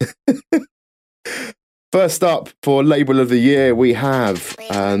 First up for Label of the Year, we have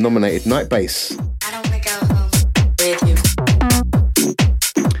nominated Night Bass.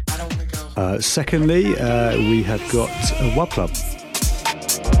 Secondly, we have got Wub Club.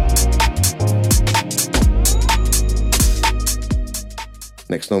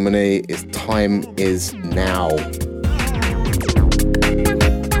 Next nominee is Time Is Now.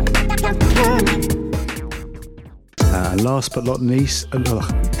 Last but not least,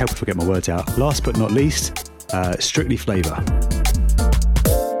 help me forget my words out. Last but not least, Strictly Flavour.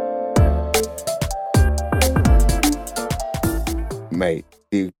 Mate,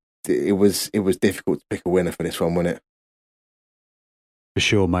 it was difficult to pick a winner for this one, wasn't it? For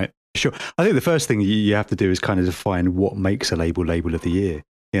sure, mate. Sure. I think the first thing you have to do is kind of define what makes a label of the year,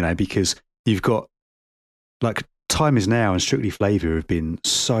 because you've got like Time Is Now and Strictly Flavour have been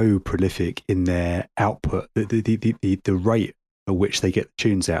so prolific in their output, the rate at which they get the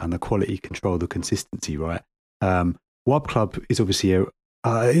tunes out and the quality control, the consistency, right? Wub Club is obviously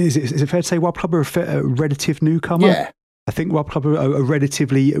is it fair to say Wub Club are a relative newcomer? Yeah. I think Wub Club are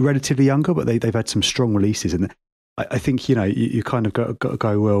relatively younger, but they've had some strong releases, and I think you kind of got to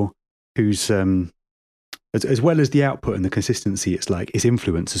go, well, who's as well as the output and the consistency, it's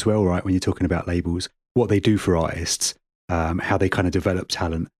influence as well, right? When you're talking about labels, what they do for artists, how they kind of develop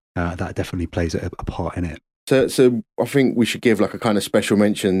talent, that definitely plays a part in it. So I think we should give like a kind of special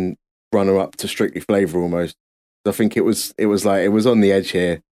mention runner up to Strictly Flavour almost. I think it was on the edge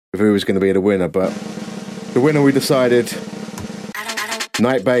here if who was going to be the winner, but the winner we decided,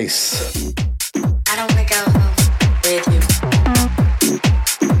 Night Bass.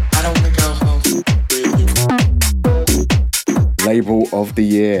 Label of the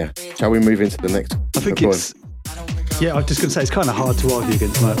year. Shall we move into the next? I think it's. Yeah, I was just going to say it's kind of hard to argue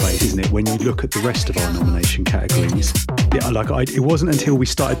against Night Bass, isn't it? When you look at the rest of our nomination categories, it wasn't until we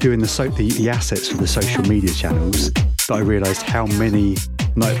started doing the assets for the social media channels that I realised how many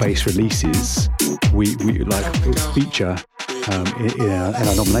Night Bass releases we feature in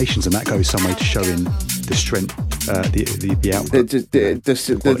our nominations, and that goes some way to showing the strength, the output.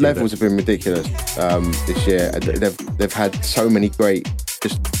 The levels have been ridiculous this year. They've had so many great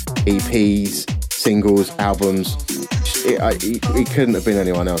just EPs, singles, albums. It couldn't have been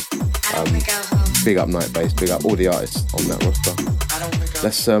anyone else. Big up Night Bass, big up all the artists on that roster.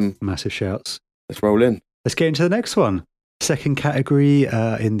 Let's massive shouts. Let's roll in. Let's get into the next one. Second category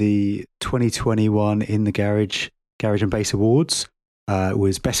in the 2021 in the Garage and Bass Awards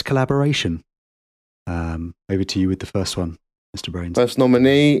was Best Collaboration. Over to you with the first one, Mr. BrainZ. First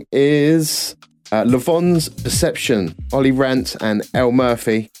nominee is Levon's Perception, Ollie Rant and Elle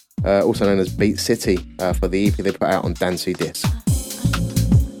Murphy, also known as Beat City, for the EP they put out on Dancy Disc.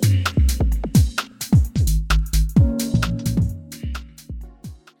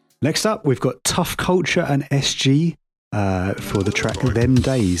 Next up, we've got Tough Culture and SG for the track Them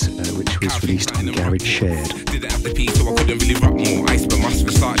Days, which was released on Garage Shared. Did it have the piece, so I couldn't really rap more. Ice but must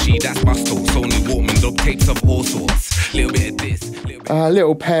Versace, that's Busto. Sony Walkman, dub tapes of all sorts. Little bit of this. A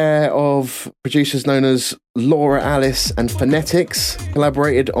little pair of producers known as Laura Alice and Phonetix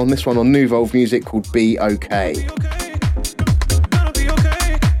collaborated on this one on New Volve Music called Be Okay.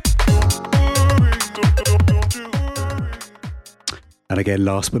 And again,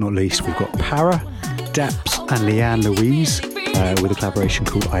 last but not least, we've got Para, Daps and Leanne Louise with a collaboration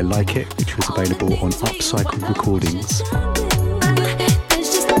called I Like It, which was available on Upcycled Recordings.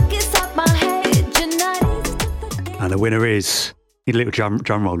 And the winner is... Need a little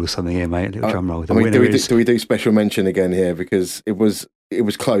drum roll or something here, mate. A little drum roll. Do we do special mention again here? Because it was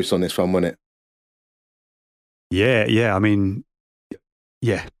close on this one, wasn't it? Yeah. I mean,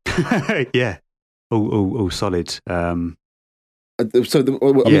 yeah. Yeah. All solid.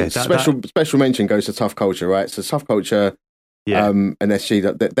 Special mention goes to Tough Culture, right? So Tough Culture, and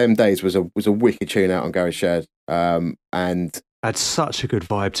SG, Them Days was a wicked tune out on Garage Shared, and had such a good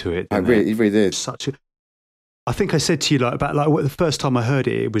vibe to it. It really did. I think I said to you about the first time I heard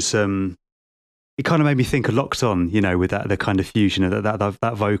it, it was it kind of made me think of Locked On, with the kind of fusion of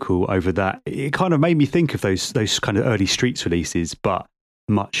that vocal over that. It kind of made me think of those kind of early Streets releases, but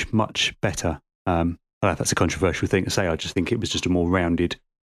much better. I don't know if that's a controversial thing to say. I just think it was just a more rounded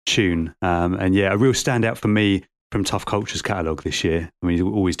tune. And yeah, a real standout for me from Tough Culture's catalogue this year. I mean, he's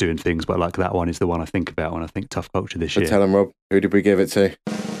always doing things, but like that one is the one I think about when I think Tough Culture this year. Tell him, Rob, who did we give it to?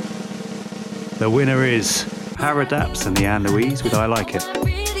 The winner is Paradaps and Leanne Louise with I Like It.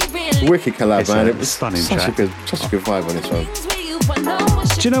 Wicked collab, man. It was stunning such track. a good vibe on this one.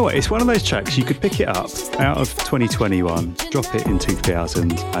 Do you know what? It's one of those tracks you could pick it up out of 2021, drop it in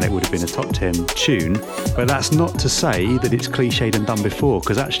 2000, and it would have been a top 10 tune. But that's not to say that it's cliched and done before,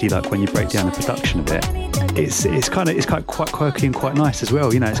 because actually, like when you break down the production of it, it's quite quirky and quite nice as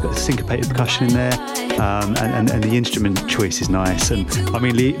well. You know, it's got syncopated percussion in there, and the instrument choice is nice. And I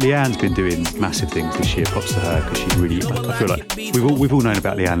mean, Leanne's been doing massive things this year. Props to her, because she's really. I feel like we've all known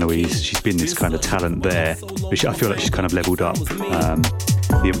about Leanne Louise. She's been this kind of talent there, but I feel like she's kind of leveled up.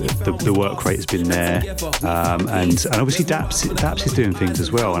 The work rate has been there, and obviously Daps is doing things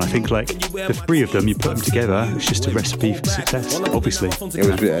as well. And I think like the three of them, you put them together, it's just a recipe for success. Obviously,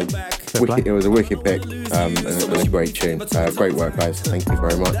 it was a wicked pick, and it was a great tune. Great work, guys. Thank you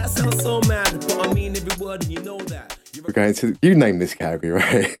very much. We're going to name this category,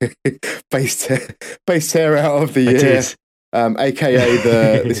 right? Bass tear out of the year, aka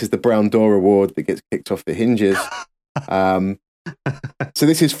this is the Brown Door Award that gets kicked off the hinges. So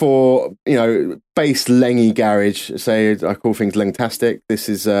this is for, you know, bass lengy garage. Say I call things lengtastic. This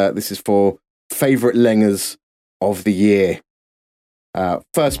is for favourite lengers of the year.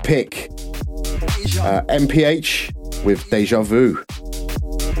 First pick, MPH with Deja Vu.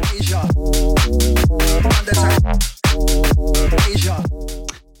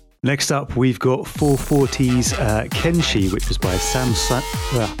 Next up, we've got 440's Kenshi, which was by Sam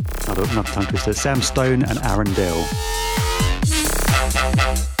Stone and Aaron Dell.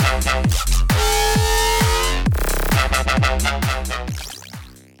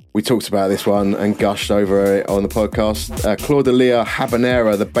 We talked about this one and gushed over it on the podcast. Claudelia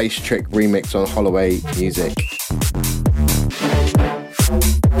Habanera, the Bass Trick remix on Holloway Music.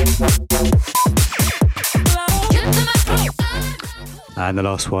 And the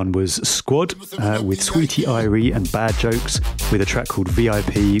last one was Squad with Sweetie Irie and Bad Jokes with a track called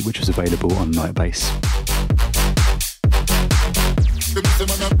VIP, which was available on Night Bass.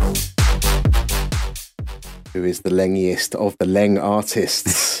 Who is the lengiest of the leng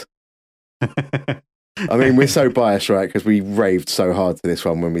artists? I mean, we're so biased, right? Because we raved so hard to this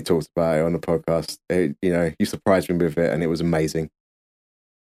one when we talked about it on the podcast. You surprised me with it, and it was amazing.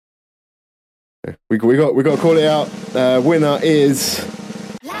 We got to call it out. Winner is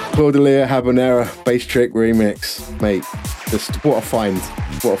Claudelia Habanera Bass Trick remix, mate. Just what a find!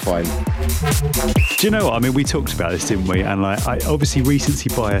 What a find! Do you know what I mean? We talked about this, didn't we? And like, obviously, recency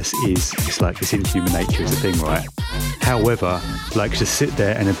bias it's like this in human nature is a thing, right? However, like to sit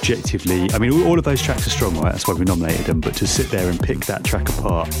there and objectively, I mean, all of those tracks are strong, right? That's why we nominated them. But to sit there and pick that track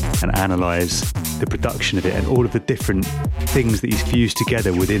apart and analyse the production of it and all of the different things that he's fused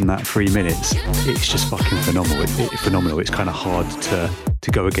together within that 3 minutes, it's just fucking phenomenal. Phenomenal. It's kind of hard to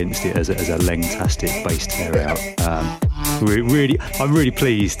go against it as a lengtastic bass tear out. I'm really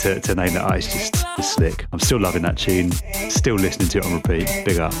pleased to name that. It's just slick. I'm still loving that tune. Still listening to it on repeat.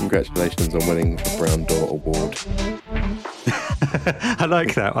 Big up. Congratulations on winning the Brown Door Award. I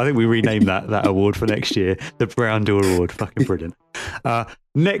like that. I think we rename that award for next year. The Brown Door Award. Fucking brilliant.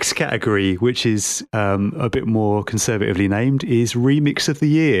 Next category, which is a bit more conservatively named, is Remix of the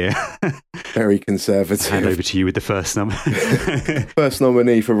Year. Very conservative. Hand over to you with the first number. First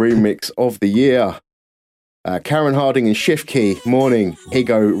nominee for Remix of the Year. Karen Harding and Shift Key, Morning,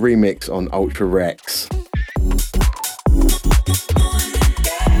 Higo remix on Ultra Rex.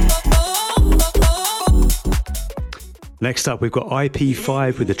 Next up, we've got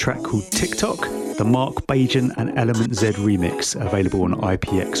IP5 with a track called TikTok, the Mark Bajan and Element Z remix, available on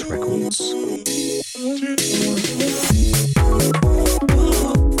IPX Records.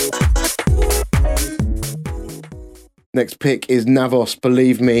 Next pick is Navos,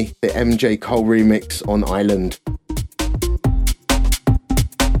 Believe Me, the MJ Cole remix on Island.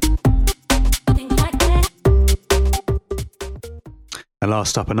 And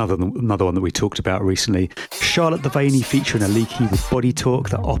last up, another one that we talked about recently, Charlotte Devaney featuring Aliki with Body Talk,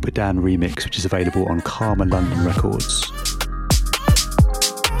 the Oppadan remix, which is available on Karma London Records.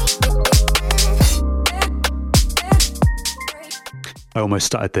 I almost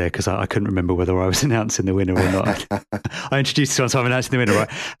started there because I couldn't remember whether I was announcing the winner or not. I introduced you, so I'm announcing the winner, right?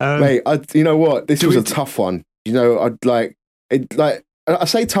 Mate, you know what? This was a tough one. You know, I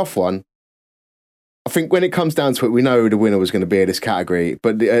say tough one. I think when it comes down to it, we know who the winner was going to be in this category,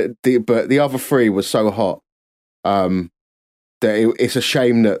 but the other three were so hot that it's a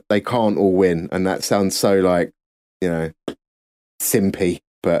shame that they can't all win, and that sounds so like, you know, simpy,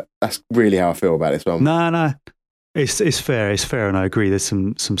 but that's really how I feel about this one. No, it's fair, and I agree. There's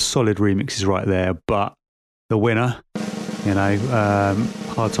some solid remixes right there, but the winner, you know,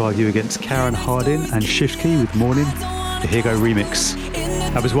 hard to argue against Karen Harding and Shift Key with Morning, the Higo remix.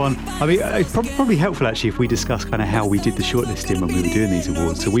 That was one. I mean, it's probably helpful actually if we discuss kind of how we did the shortlisting when we were doing these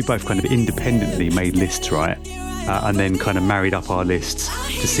awards. So we both kind of independently made lists, right? And then kind of married up our lists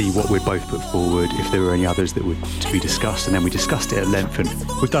to see what we'd both put forward, if there were any others that were to be discussed, and then we discussed it at length. And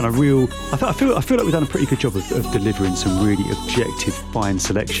we've done a real. I feel like we've done a pretty good job of delivering some really objective, fine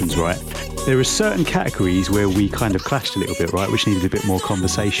selections, right? There are certain categories where we kind of clashed a little bit, right, which needed a bit more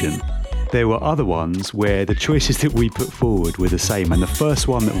conversation. There were other ones where the choices that we put forward were the same, and the first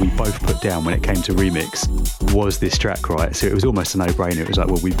one that we both put down when it came to remix was this track, right? So it was almost a no-brainer. It was like,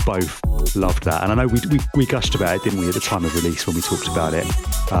 well, we both loved that, and I know we gushed about it, didn't we, at the time of release when we talked about it?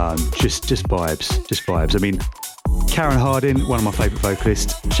 Just vibes. I mean, Karen Harding, one of my favourite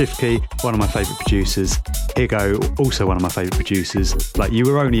vocalists. Shifky, one of my favourite producers. Higo, also one of my favourite producers. Like, you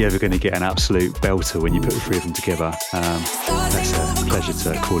were only ever going to get an absolute belter when you put the three of them together. That's a pleasure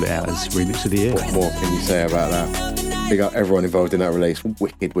to call it out as Remix of the Year. What more can you say about that? Big up everyone involved in that release.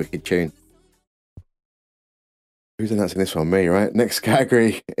 Wicked tune. Who's announcing this one? Me, right? Next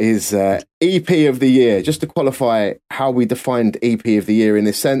category is EP of the Year. Just to qualify how we defined EP of the Year in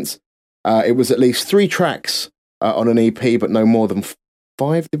this sense, it was at least 3 tracks on an EP, but no more than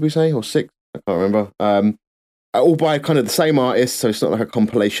 5, did we say? Or 6? I can't remember. All by kind of the same artist, so it's not like a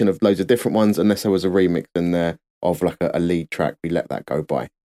compilation of loads of different ones, unless there was a remix in there of like a lead track. We let that go by.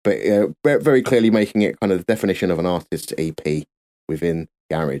 But very clearly making it kind of the definition of an artist's EP within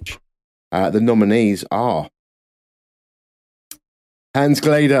Garage. The nominees are Hans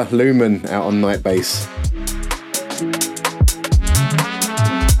Glader, Lumen, out on Night Bass.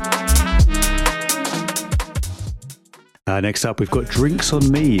 Next up, we've got Drinks on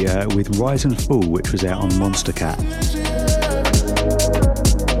Me with Rise and Fall, which was out on Monster Cat.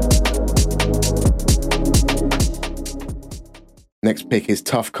 Next pick is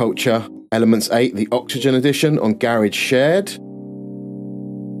Tough Culture, Elements 8, the Oxygen edition on Garage Shared.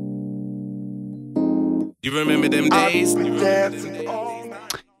 You remember them days?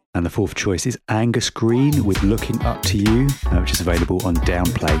 And the fourth choice is Angus Green with Looking Up to You, which is available on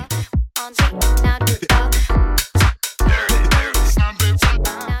Downplay.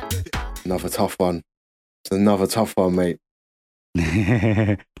 Another tough one. It's another tough one, mate.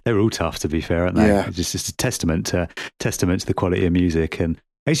 They're all tough, to be fair, aren't they? Yeah. It's just a testament to the quality of music, and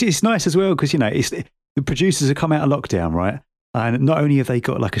it's nice as well because the producers have come out of lockdown, right? And not only have they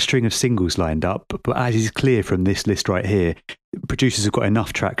got like a string of singles lined up, but as is clear from this list right here, producers have got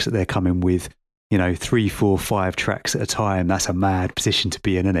enough tracks that they're coming with, 3, 4, 5 tracks at a time. That's a mad position to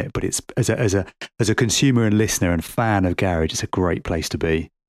be in, isn't it? But it's as a consumer and listener and fan of Garage, it's a great place to be.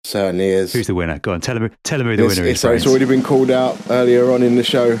 Certainly is. Who's the winner? Go on, tell him who the winner is. So it's already been called out earlier on in the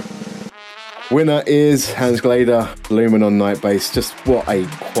show. Winner is Hans Glader, Lumen on Night Bass. Just what a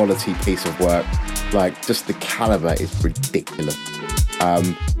quality piece of work. Like, just the caliber is ridiculous.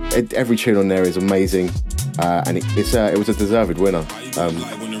 Every tune on there is amazing, and it was a deserved winner.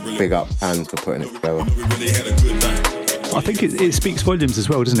 Big up Hans for putting it together. I think it speaks volumes as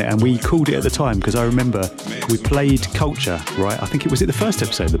well, doesn't it? And we called it at the time because I remember we played Culture, right? I think it was the first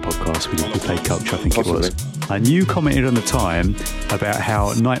episode of the podcast we played Culture, I think Possibly. It was. And you commented on the time about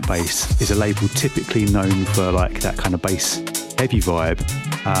how Night Bass is a label typically known for like that kind of bass heavy vibe.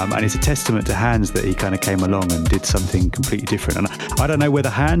 And it's a testament to Hans that he kind of came along and did something completely different. And I don't know whether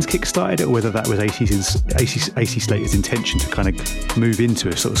Hans kickstarted it or whether that was AC Slater's intention to kind of move into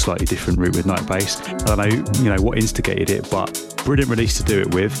a sort of slightly different route with Night Bass. I don't know, what instigated it, but brilliant release to do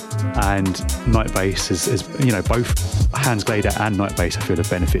it with. And Night Bass has both Hans Glader and Night Bass, I feel, have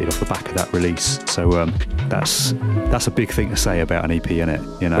benefited off the back of that release. So that's a big thing to say about an EP, isn't it?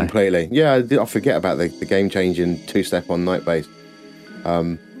 Completely. Yeah, I forget about the game-changing 2-step on Night Bass.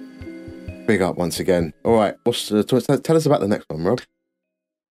 Big up once again. All right, tell us about the next one, Rob.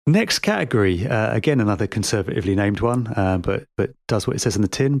 Next category, again another conservatively named one, but does what it says in the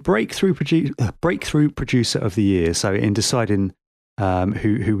tin. Breakthrough Producer of the Year. So in deciding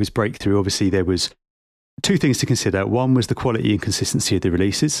who was breakthrough, obviously there was 2 things to consider. One was the quality and consistency of the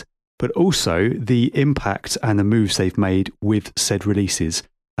releases, but also the impact and the moves they've made with said releases.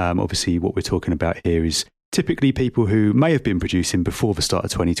 Obviously what we're talking about here is typically people who may have been producing before the start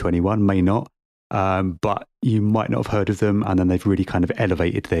of 2021, may not, but you might not have heard of them, and then they've really kind of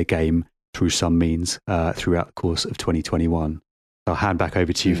elevated their game through some means throughout the course of 2021. I'll hand back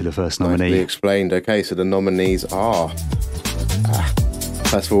over to you for the first nominee. Nicely explained. Okay, so the nominees are,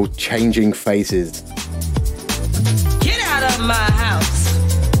 first of all, Changing Phases. Get out of my house.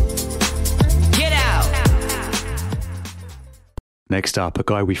 Get out. Next up, a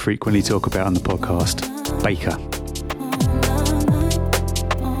guy we frequently talk about on the podcast, Baker.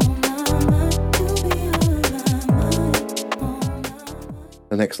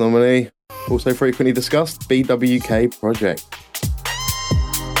 The next nominee, also frequently discussed, BWK Project.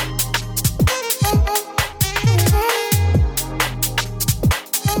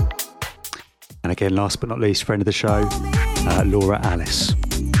 And again, last but not least, friend of the show, Laura Alice.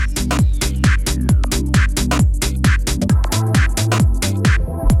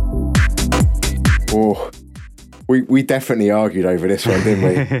 Oh, we definitely argued over this one,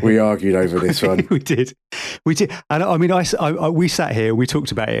 didn't we? We argued over this one. We did. And I mean, we sat here, we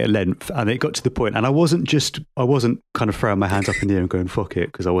talked about it at length, and it got to the point, and I wasn't kind of throwing my hands up in the air and going, fuck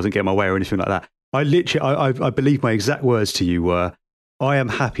it, because I wasn't getting my way or anything like that. I literally, I believe my exact words to you were, I am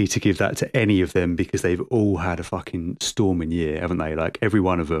happy to give that to any of them because they've all had a fucking storming year, haven't they? Like every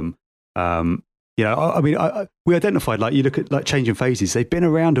one of them. You know, I mean, we identified, like you look at like Changing Phases, they've been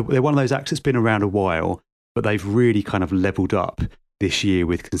around, they're one of those acts that's been around a while, but they've really kind of leveled up this year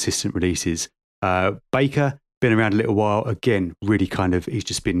with consistent releases. Baker, been around a little while, again, really kind of, he's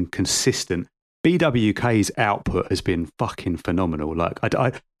just been consistent. BWK's output has been fucking phenomenal. Like,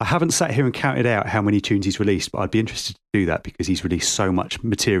 I haven't sat here and counted out how many tunes he's released, but I'd be interested to do that because he's released so much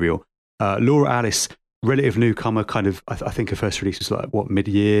material. Laura Alice, relative newcomer, kind of, I think her first release was like,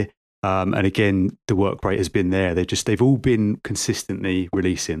 mid-year? And again, the work rate has been there. They've all been consistently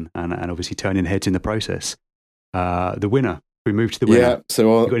releasing and obviously turning heads in the process. The winner, we moved to the winner. Yeah,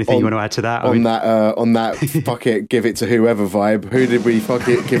 so you got anything you want to add to that? On that fuck it, give it to whoever vibe. Who did we fuck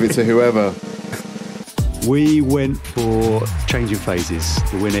it, give it to whoever? We went for Changing Phases.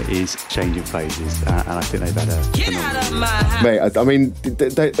 The winner is Changing Phases, and I think they've had a phenomenal year. Mate, I mean,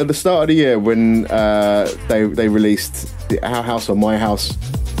 they, at the start of the year when they released Our House or My House,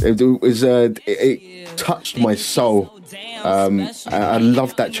 it touched my soul. I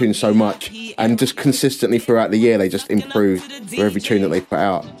loved that tune so much, and just consistently throughout the year they just improved for every tune that they put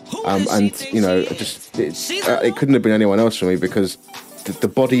out. And you know, it couldn't have been anyone else for me because the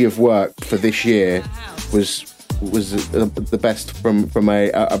body of work for this year was the best from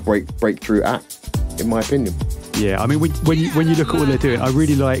a breakthrough act, in my opinion. Yeah, I mean, when you look at what they're doing, I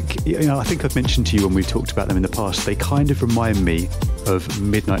really like, you know, I think I've mentioned to you when we've talked about them in the past, they kind of remind me of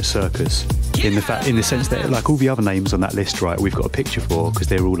Midnight Circus in the sense that, like all the other names on that list, right, we've got a picture for because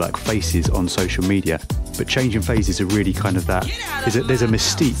they're all like faces on social media. But Changing Phases are really kind of that. There's a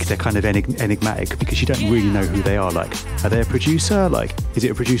mystique. They're kind of enigmatic because you don't really know who they are. Like, are they a producer? Like, is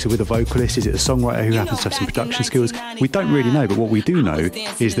it a producer with a vocalist? Is it a songwriter who happens to have some production skills? We don't really know. But what we do know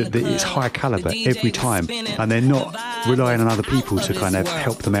is that it's high caliber every time, and they're not relying on other people to kind of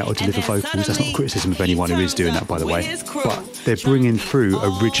help them out or deliver vocals. That's not a criticism of anyone who is doing that, by the way. But they're bringing through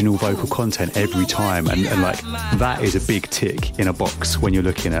original vocal content every time, and like that is a big tick in a box when you're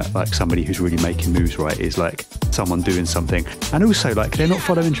looking at like somebody who's really making moves, right? Is like someone doing something, and also like they're not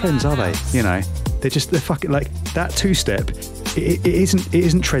following trends, are they? You know, they're fucking like that two-step. It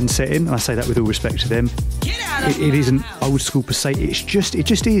isn't trend setting, and I say that with all respect to them. It isn't old school per se. It just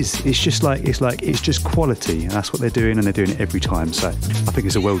is. It's just quality, and that's what they're doing, and they're doing it every time. So I think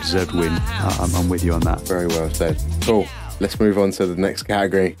it's a well-deserved win. I'm with you on that. Very well said. Cool. Let's move on to the next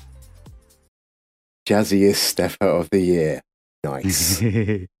category. Jazziest Stepper of the Year. Nice.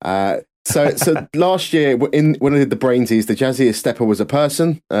 So last year, when I did the BrainZ, the Jazziest Stepper was a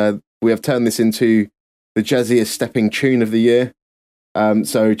person. We have turned this into the Jazziest Stepping Tune of the Year.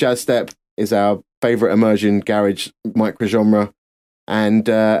 So Jazz Step is our favourite emerging garage microgenre, and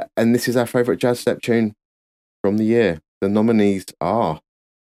this is our favourite Jazz Step tune from the year. The nominees are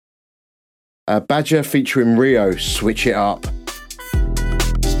Badger featuring Rio, Switch It Up.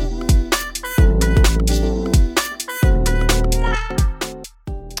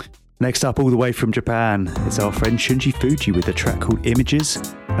 Next up, all the way from Japan, it's our friend Shunji Fuji with a track called Images,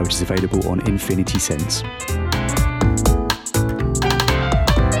 which is available on Infinity Sense.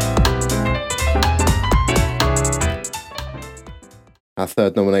 Our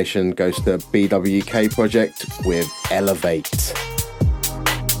third nomination goes to BWK Project with Elevate.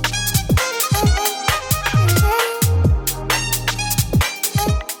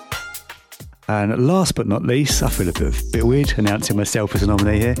 And last but not least, I feel a bit weird announcing myself as a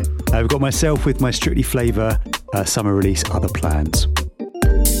nominee here. I've got myself with my Strictly Flavour summer release, Other Plans.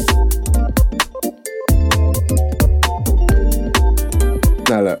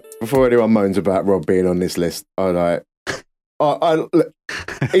 Now look, before anyone moans about Rob being on this list, look,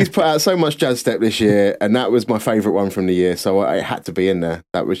 he's put out so much jazz step this year, and that was my favourite one from the year, so it had to be in there.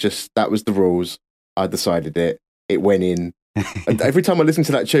 That was the rules. I decided it. It went in. And every time I listen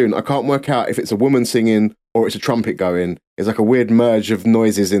to that tune, I can't work out if it's a woman singing or it's a trumpet going. It's like a weird merge of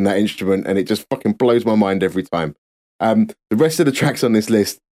noises in that instrument, and it just fucking blows my mind every time. The rest of the tracks on this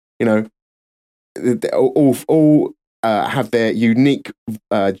list, you know, all have their unique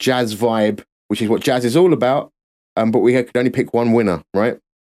jazz vibe, which is what jazz is all about. But we could only pick one winner, right?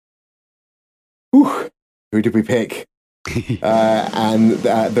 Whew. Who did we pick? And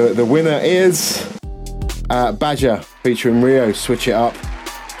the winner is Badger featuring Rio. Switch It Up.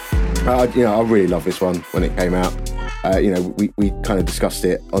 I really love this one when it came out. We kind of discussed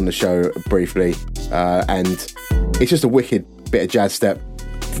it on the show briefly, and it's just a wicked bit of jazz step.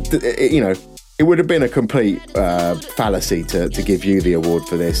 It would have been a complete fallacy to give you the award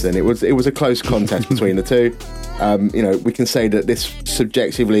for this, and it was a close contest between the two. We can say that this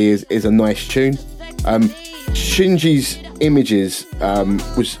subjectively is a nice tune. Shinji's images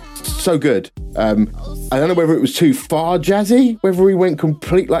was so good. I don't know whether it was too far jazzy, whether he went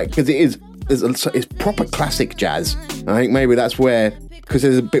complete, because it's proper classic jazz. And I think maybe that's where, because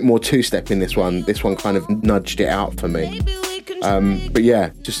there's a bit more two-step in this one kind of nudged it out for me. But yeah,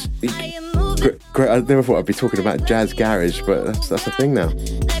 just great. I never thought I'd be talking about jazz garage, but that's a thing now.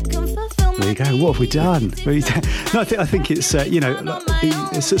 There you go. What have we done? No, I think it's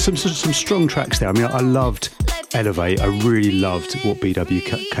some strong tracks there. I mean, I loved Elevate. I really loved what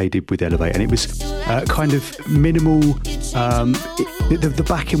BWK did with Elevate, and it was kind of minimal. The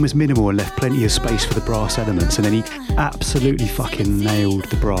backing was minimal and left plenty of space for the brass elements, and then he absolutely fucking nailed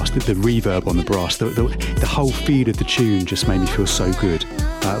the brass, the reverb on the brass. The whole feel of the tune just made me feel so good.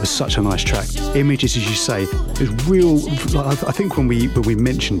 It was such a nice track. Images, as you say, is real. I think when we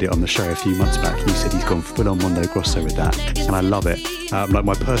mentioned it on the show a few months back, you said he's gone full on Mondo Grosso with that, and I love it. Like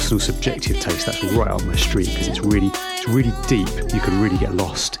my personal subjective taste, that's right up my street because it's really deep. You can really get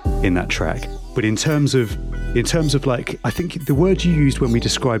lost in that track. But in terms of like, I think the word you used when we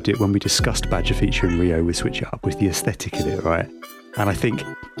described it, when we discussed Badger featuring Rio with Switch It Up, was the aesthetic of it, right? And I think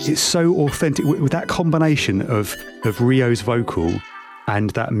it's so authentic with that combination of Rio's vocal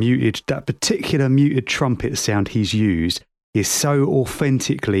and that particular muted trumpet sound he's used is so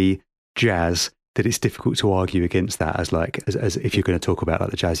authentically jazz that it's difficult to argue against that as if you're going to talk about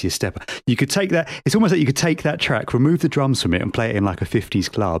like the jazziest stepper. You could take that, it's almost like you could take that track, remove the drums from it and play it in like a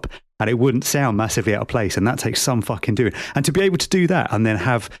 50s club and it wouldn't sound massively out of place, and that takes some fucking doing. And to be able to do that and then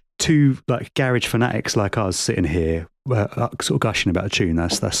have two like garage fanatics like us sitting here sort of gushing about a tune,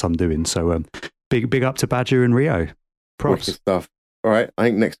 that's some doing. So big up to Badger and Rio. Props. Wicked stuff. All right, I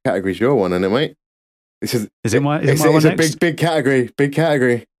think next category's your one, isn't it, mate? Is it my one next? It's a big category. Big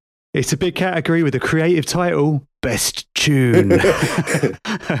category. It's a big category with a creative title, Best Tune.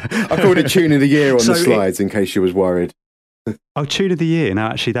 I called it Tune of the Year on the slides in case you was worried. Oh, Tune of the Year. No,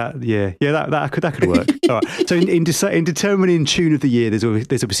 actually, that could work. All right. So in determining Tune of the Year, there's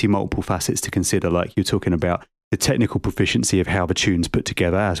obviously multiple facets to consider. Like you're talking about the technical proficiency of how the tune's put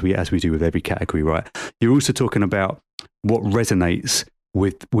together, as we do with every category, right? You're also talking about what resonates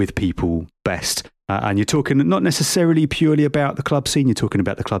with people best. And you're talking not necessarily purely about the club scene. You're talking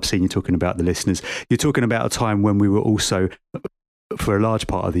about the club scene. You're talking about the listeners. You're talking about a time when we were also, for a large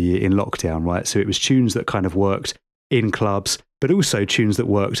part of the year, in lockdown, right? So it was tunes that kind of worked in clubs, but also tunes that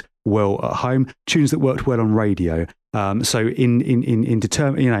worked well at home, tunes that worked well on radio. So in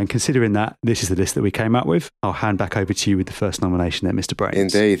considering that, this is the list that we came up with. I'll hand back over to you with the first nomination there, Mr. BrainZ.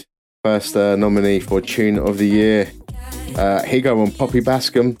 Indeed. First nominee for Tune of the Year, Higo and Poppy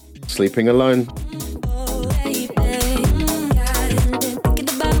Bascom, Sleeping Alone.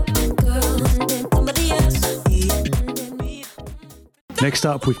 Next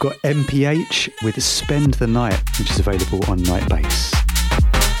up, we've got MPH with Spend the Night, which is available on Night Bass.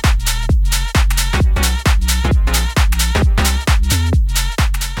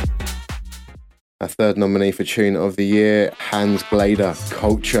 Our third nominee for Tune of the Year, Hans Glader,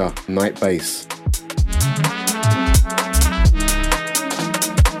 Culture, Night Bass.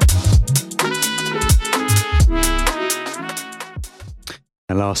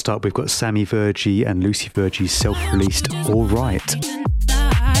 And last up, we've got Sammy Vergy and Lucy Vergy's self-released All Right.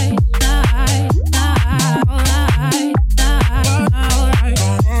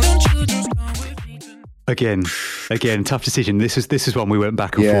 Again, tough decision. This is one we went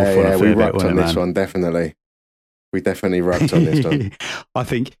back and forth on. Yeah, we rucked on this one, definitely. We definitely rucked on this one.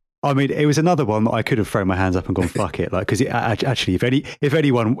 I mean, it was another one that I could have thrown my hands up and gone fuck it, like, because actually, if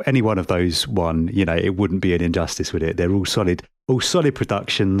any one of those won, it wouldn't be an injustice, would it? They're all solid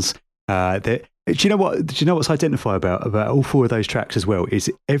productions. Do you know what's identified about all four of those tracks as well?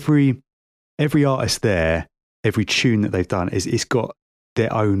 Is every artist there, every tune that they've done it's got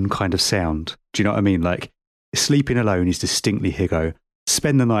their own kind of sound. Do you know what I mean? Like, Sleeping Alone is distinctly Higo.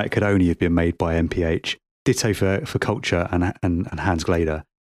 Spend the Night could only have been made by MPH. Ditto for Culture and Hans Glader.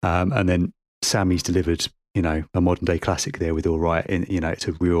 And then Sammy's delivered, a modern day classic there with All Right. It's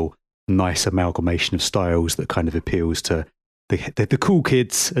a real nice amalgamation of styles that kind of appeals to the cool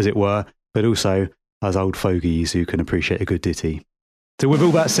kids, as it were, but also us old fogies who can appreciate a good ditty. So with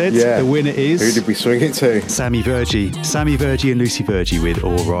all that said, the winner is... Who did we swing it to? Sammy Vergie and Lucy Vergie with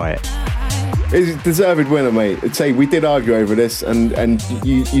All Right. It's a deserved winner, mate. I'd say we did argue over this, and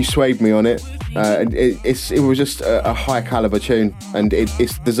you swayed me on it. It was just a high caliber tune, and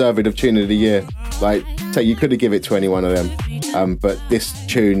it's deserved of tune of the year. Like, say you could have given it to any one of them, but this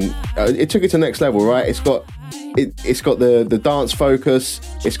tune, it took it to the next level, right? It's got the dance focus,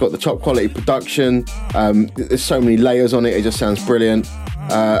 it's got the top quality production. There's so many layers on it. It just sounds brilliant.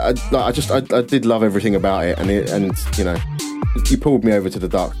 I did love everything about it, and you know, you pulled me over to the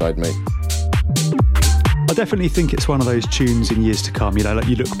dark side, mate. I definitely think it's one of those tunes in years to come. You know, like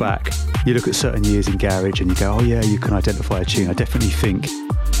you look back, you look at certain years in Garage and you go, oh yeah, you can identify a tune. I definitely think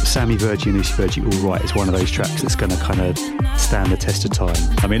Sammy Vergie and Lucy Vergie All Right is one of those tracks that's going to kind of stand the test of time.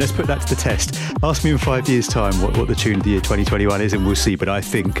 I mean, let's put that to the test. Ask me in 5 years' time what the tune of the year 2021 is, and we'll see. But I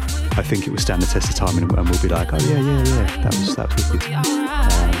think it will stand the test of time, and we'll be like, oh yeah, that was wicked.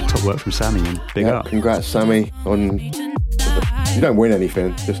 Top work from Sammy, and big up. Congrats, Sammy. You don't win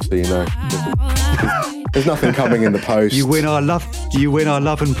anything, just so you know. There's nothing coming in the post. You win our love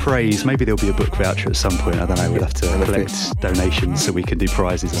and praise. Maybe there'll be a book voucher at some point. I don't know. We'll have to collect donations so we can do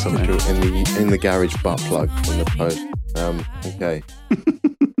prizes or something. In the garage butt plug in the post. Okay.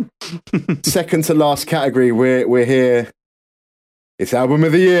 Second to last category. We're here. It's album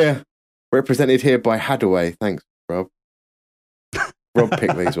of the year, represented here by Hadaway. Thanks, Rob. Rob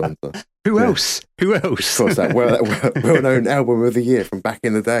picked these ones. Who else? Of course, that well-known album of the year from back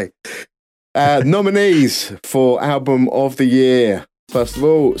in the day. Nominees for album of the year. First of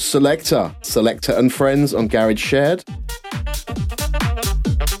all, Selector and Friends on Garage Shared.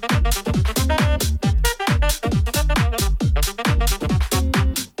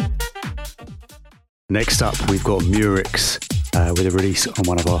 Next up, we've got Murex with a release on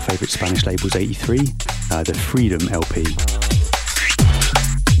one of our favourite Spanish labels, 83, the Freedom LP.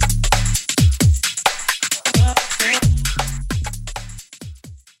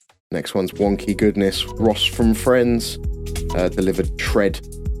 Next one's Wonky Goodness. Ross from Friends delivered Tread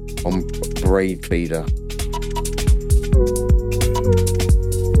on Braid Feeder.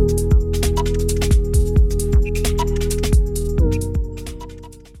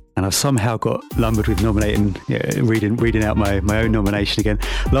 And I've somehow got lumbered with reading out my own nomination again.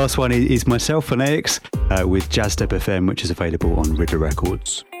 Last one is myself, Phonetix, with Jazz Step FM, which is available on Riddler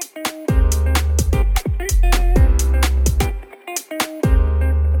Records.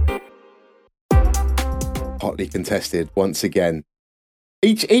 Hotly contested once again.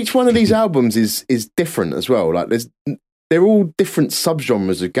 Each one of these albums is different as well. Like they're all different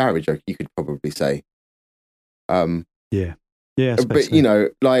subgenres of garage, you could probably say. Yeah. But so. You know,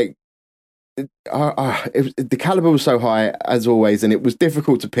 like the caliber was so high as always, and it was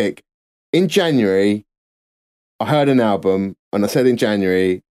difficult to pick. In January, I heard an album, and I said in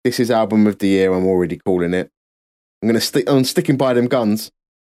January, this is album of the year. I'm already calling it. I'm sticking by them guns.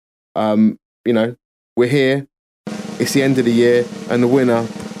 You know. We're here, it's the end of the year, and the winner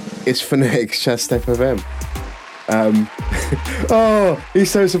is Phonetix Jazz Step FM. Oh,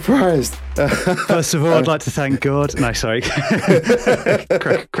 he's so surprised. First of all, I'd like to thank God. No, sorry.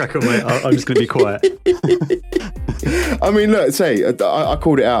 crack on, mate. I'm just going to be quiet. I mean, look, I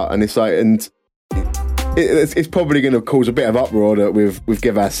called it out, and it's like, and it's probably going to cause a bit of uproar that we've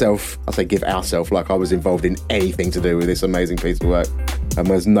give ourselves, like I was involved in anything to do with this amazing piece of work. I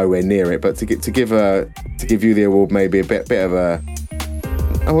was nowhere near it, but to give you the award, maybe a bit of a,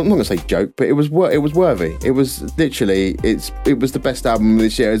 I'm not going to say joke, but it was worthy. It was literally, it was the best album of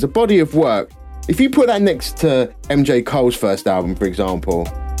this year. It's a body of work. If you put that next to MJ Cole's first album, for example,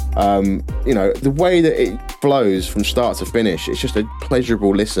 you know, the way that it flows from start to finish, it's just a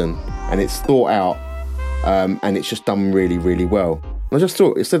pleasurable listen, and it's thought out, and it's just done really, really well. I just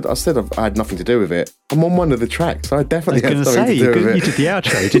thought, I had nothing to do with it. I'm on one of the tracks, so I definitely had something to do with it. You did the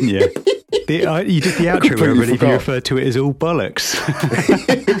outro, didn't you? You did the outro where I believe you referred to it as all bollocks.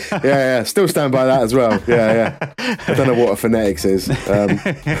 Yeah, still stand by that as well. Yeah. I don't know what a Phonetix is.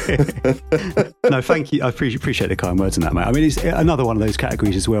 No, thank you. I appreciate the kind words on that, mate. I mean, it's another one of those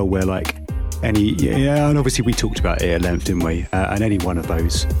categories as well where, like, and obviously we talked about it at length, didn't we? And any one of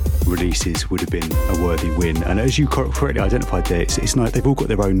those releases would have been a worthy win. And as you correctly identified there, it's nice. They've all got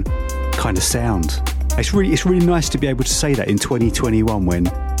their own kind of sound. It's really nice to be able to say that in 2021 when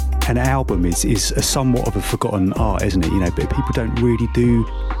an album is a somewhat of a forgotten art, isn't it? You know, but people don't really do,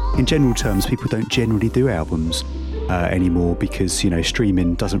 in general terms, people don't generally do albums anymore because, you know,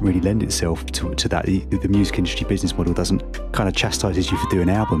 streaming doesn't really lend itself to that. The music industry business model doesn't kind of chastises you for doing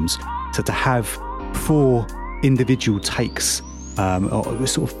albums. So to have 4 individual takes,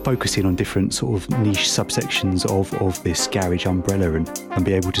 sort of focusing on different sort of niche subsections of this garage umbrella and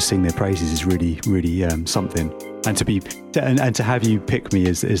be able to sing their praises is really, really something. And to have you pick me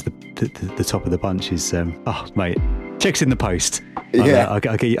as the top of the bunch is, mate, checks in the post. Yeah, I'll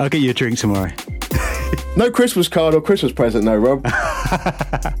get you a drink tomorrow. No Christmas card or Christmas present, no, Rob.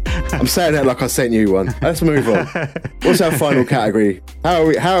 I'm saying that like I sent you one. Let's move on. What's our final category?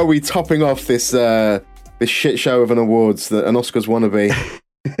 How are we topping off this shit show of an awards that an Oscars wannabe?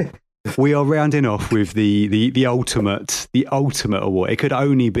 We are rounding off with the ultimate award. It could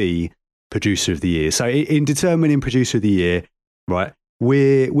only be Producer of the Year. So in determining Producer of the Year, right,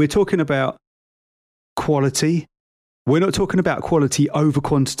 we're talking about quality. We're not talking about quality over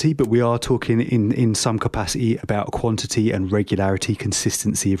quantity, but we are talking in some capacity about quantity and regularity,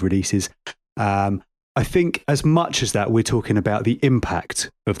 consistency of releases. I think as much as that, we're talking about the impact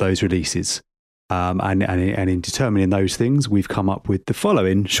of those releases. And in determining those things, we've come up with the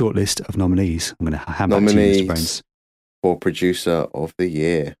following shortlist of nominees. I'm going to hand back to you, Mr. Brains. For Producer of the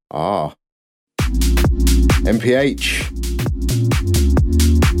Year. MPH.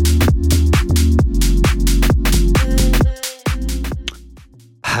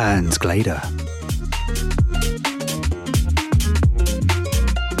 Hans Glader.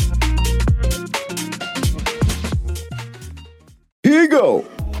 Here you go.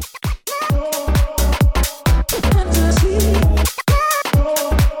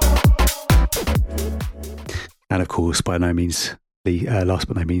 And of course, by no means, last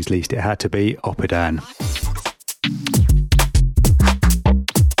but no means least, it had to be Oppidan.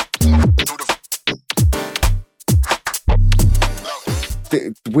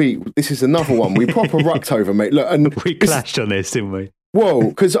 This is another one we proper rucked over, mate. Look, and we clashed on this, didn't we? Whoa,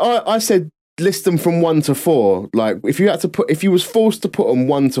 because I said list them from 1 to 4. Like, if you was forced to put them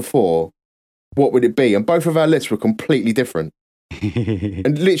 1 to 4, what would it be? And both of our lists were completely different.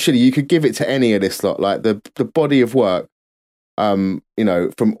 And literally, you could give it to any of this lot. Like the body of work, from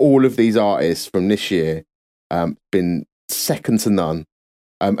all of these artists from this year, been second to none.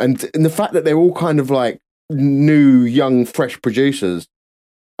 And the fact that they're all kind of like new, young, fresh producers.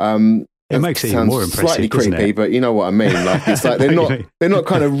 It makes it even more impressive. Slightly creepy, it? but you know what I mean. Like it's like they're not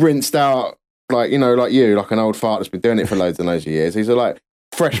kind of rinsed out like like an old fart that's been doing it for loads and loads of years. These are like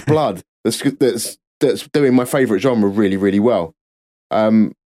fresh blood that's doing my favourite genre really, really well.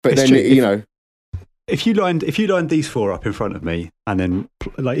 But it's then true. If you lined these 4 up in front of me, and then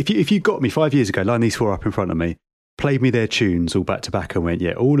like if you got me 5 years ago, lined these 4 up in front of me, played me their tunes all back to back, and went,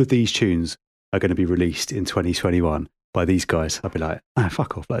 yeah, all of these tunes are going to be released in 2021 by these guys, I'd be like,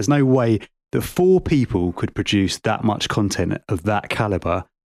 fuck off. Like, there's no way that 4 people could produce that much content of that caliber,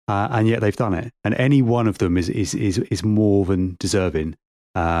 and yet they've done it. And any one of them is more than deserving.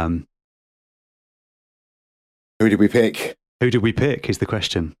 Who did we pick? Who did we pick is the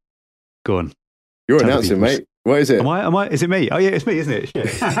question. Go on. You're announcing, mate. What is it? Am I? Is it me? Oh yeah, it's me, isn't it?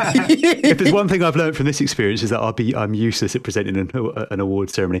 If there's one thing I've learned from this experience is that I'm useless at presenting an award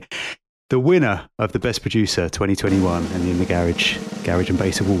ceremony. The winner of the Best Producer 2021 and in the Garage and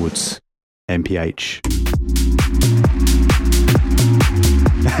Bass Awards, MPH.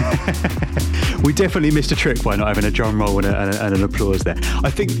 We definitely missed a trick by not having a drum roll and an applause there.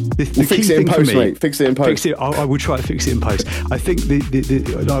 I think the fix key it in thing post, for me, mate. Fix it in post. I will try to fix it in post. I think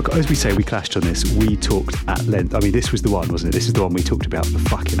like, as we say, we clashed on this. We talked at length. I mean, this was the one, wasn't it? This is the one we talked about for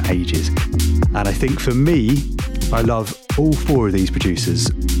fucking ages. And I think for me, I love all 4 of these producers.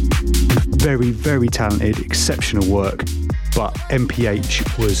 Very, very talented, exceptional work. But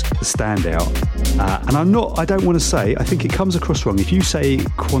MPH was the standout. And I don't want to say, I think it comes across wrong. If you say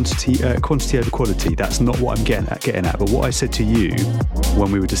quantity over quality, that's not what I'm getting at. But what I said to you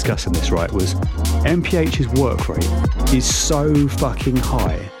when we were discussing this, right, was MPH's work rate is so fucking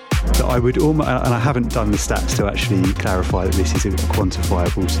high that I would almost, and I haven't done the stats to actually clarify that this is a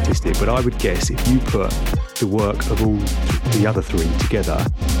quantifiable statistic, but I would guess if you put the work of all the other 3 together,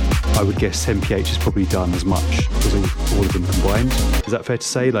 I would guess MPH has probably done as much as all of them combined. Is that fair to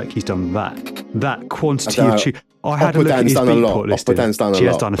say? Like, he's done that quantity of tune. I had a look at his Beatport listing. She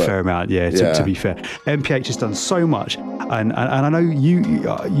has done a fair amount, to be fair. MPH has done so much, and I know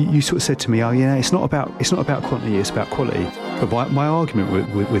you sort of said to me, oh yeah, it's not about quantity, it's about quality. But my argument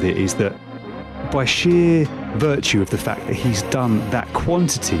with it is that by sheer virtue of the fact that he's done that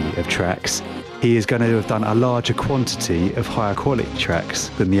quantity of tracks, he is going to have done a larger quantity of higher quality tracks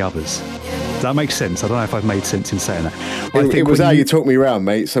than the others. Does that make sense? I don't know if I've made sense in saying that. It was how you talked me round,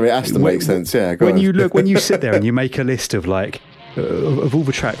 mate, so it has to make sense. Yeah, when you sit there and you make a list of like of all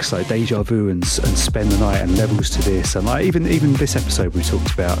the tracks like Deja Vu and Spend the Night and Levels to This, and like even this episode we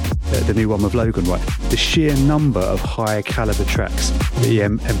talked about the new one with Logan, right? The sheer number of high caliber tracks that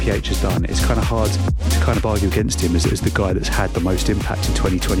MPH has done, it's kind of hard to kind of argue against him as the guy that's had the most impact in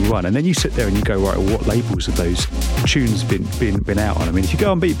 2021. And then you sit there and you go, right, well, what labels have those tunes been out on? I mean, if you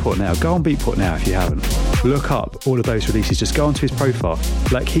go on Beatport now if you haven't, look up all of those releases, just go onto his profile.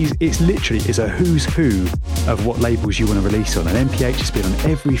 Like it's literally a who's who of what labels you want to release on, and MPH has been on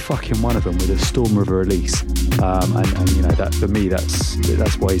every fucking one of them with a storm of a release. And you know, that for me, that's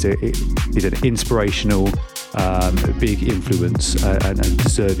why he's an inspirational, big influence and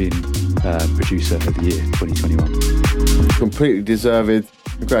deserving producer of the year 2021. Completely deserved.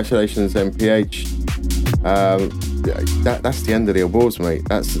 Congratulations, MPH. That's the end of the awards, mate.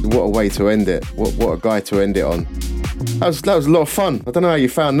 That's what a way to end it. What a guy to end it on. That was a lot of fun. I don't know how you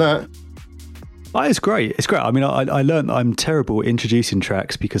found that. Oh, it's great. It's great. I mean, I learned that I'm terrible at introducing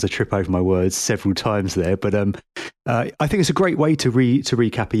tracks because I trip over my words several times there. But I think it's a great way to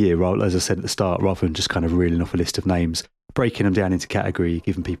recap a year, right? As I said at the start, rather than just kind of reeling off a list of names, breaking them down into category,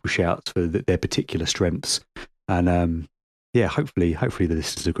 giving people shouts for their particular strengths, and yeah, hopefully the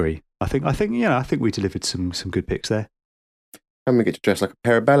listeners agree. I think we delivered some good picks there. And we get to dress like a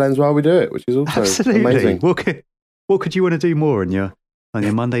pair of bellends while we do it, which is also absolutely amazing. What could you want to do more on your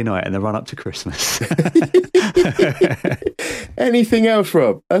Monday night and the run up to Christmas? Anything else,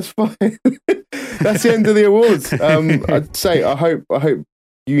 Rob? That's fine. That's the end of the awards. I'd say I hope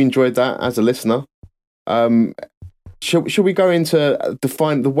you enjoyed that as a listener. Shall we go into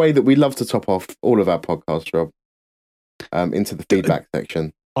define the way that we love to top off all of our podcasts, Rob? Into the feedback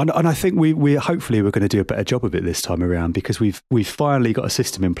section. And I think we're going to do a better job of it this time around, because we've finally got a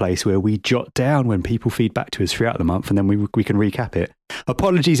system in place where we jot down when people feed back to us throughout the month, and then we can recap it.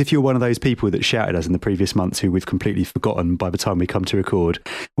 Apologies if you're one of those people that shouted us in the previous months who we've completely forgotten by the time we come to record.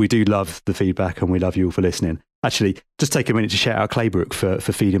 We do love the feedback and we love you all for listening. Actually, just take a minute to shout out Claybrook for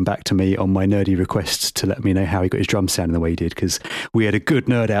feeding back to me on my nerdy requests to let me know how he got his drums sounding the way he did, because we had a good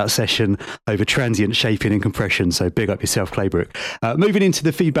nerd out session over transient shaping and compression, so big up yourself, Claybrook. Moving into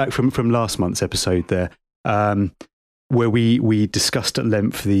the feedback from last month's episode there, where we discussed at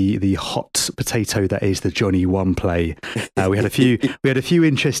length the hot potato that is the Johnny One play. We had a few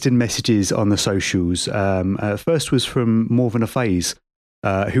interesting messages on the socials. First was from More Than a Phase,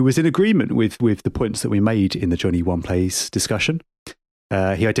 who was in agreement with the points that we made in the Johnny One Plays discussion.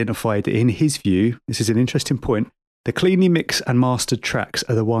 He identified that in his view, this is an interesting point, the cleanly mixed and mastered tracks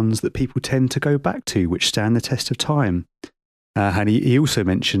are the ones that people tend to go back to, which stand the test of time. And he also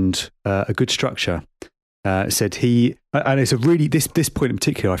mentioned a good structure. Said he, and it's a really, this point in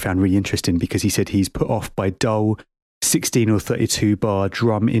particular I found really interesting, because he said he's put off by dull 16 or 32 bar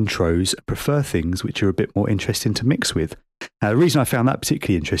drum intros, prefer things which are a bit more interesting to mix with. The reason I found that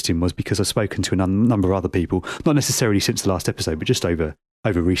particularly interesting was because I've spoken to a number of other people, not necessarily since the last episode, but just over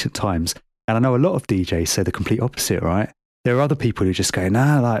recent times. And I know a lot of DJs say the complete opposite, right? There are other people who just go,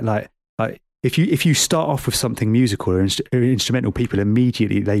 like if you start off with something musical or instrumental, people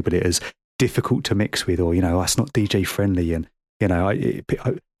immediately label it as difficult to mix with, or that's not DJ friendly. And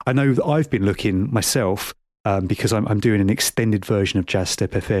I know that I've been looking myself, because I'm doing an extended version of Jazz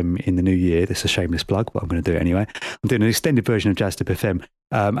Step FM in the new year. This is a shameless plug, but I'm going to do it anyway. I'm doing an extended version of Jazz Step FM,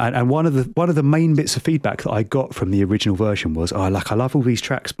 and one of the main bits of feedback that I got from the original version was, I love all these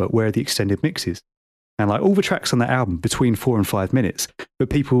tracks, but where are the extended mixes? And like all the tracks on that album between 4 and 5 minutes,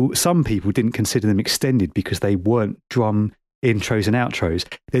 but some people didn't consider them extended because they weren't drum intros and outros.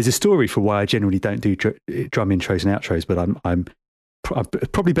 There's a story for why I generally don't do drum intros and outros, but I'm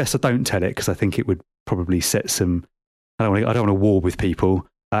probably best I don't tell it, because I think it would probably set some. I don't want to war with people.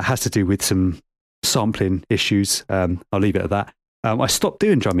 It has to do with some sampling issues. I'll leave it at that. I stopped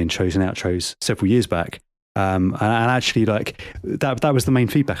doing drum intros and outros several years back, and actually, like that was the main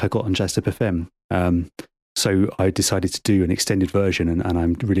feedback I got on Jazz Step FM. So I decided to do an extended version, and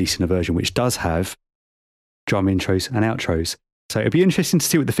I'm releasing a version which does have drum intros and outros. So it'll be interesting to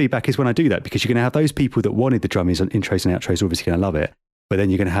see what the feedback is when I do that, because you're going to have those people that wanted the drum intros and outros are obviously going to love it, but then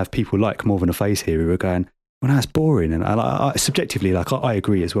you're going to have people like More Than a Phase here who are going, well, that's boring. And I subjectively, I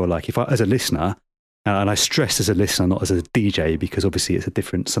agree as well. Like if I, as a listener, and I stress as a listener, not as a DJ, because obviously it's a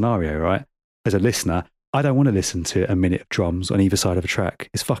different scenario, right? As a listener, I don't want to listen to a minute of drums on either side of a track.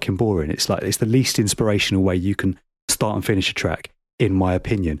 It's fucking boring. It's the least inspirational way you can start and finish a track, in my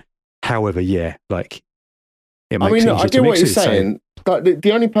opinion. However, yeah, like, I get what you're saying. Like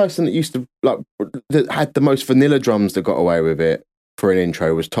the only person that used to that had the most vanilla drums that got away with it for an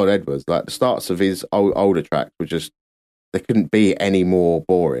intro was Todd Edwards. Like the starts of his older tracks were just, they couldn't be any more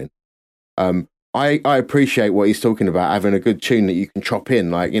boring. I appreciate what he's talking about, having a good tune that you can chop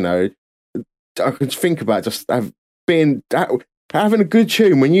in. Like, you know, I could think about just having a good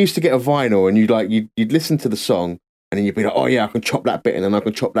tune when you used to get a vinyl and you'd listen to the song and then you'd be like, oh yeah, I can chop that bit in and I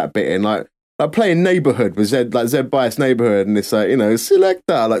can chop that bit in. Like playing Neighborhood with Z Bias Neighborhood, and it's like, you know,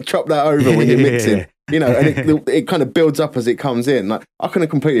 selector, like chop that over when you're mixing, you know, and it kind of builds up as it comes in. Like, I can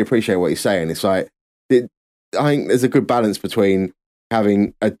completely appreciate what he's saying. It's like, I think there's a good balance between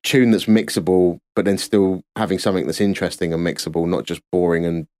having a tune that's mixable, but then still having something that's interesting and mixable, not just boring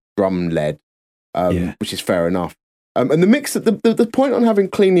and drum led, which is fair enough. And the mix, the point on having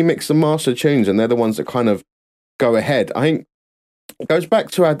cleanly mixed and mastered tunes, and they're the ones that kind of go ahead, I think it goes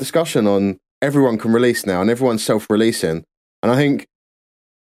back to our discussion on everyone can release now and everyone's self-releasing. And I think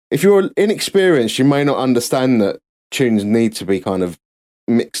if you're inexperienced, you may not understand that tunes need to be kind of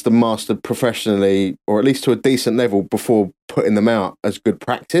mixed and mastered professionally, or at least to a decent level, before putting them out as good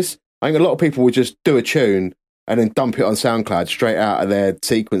practice. I think a lot of people would just do a tune and then dump it on SoundCloud straight out of their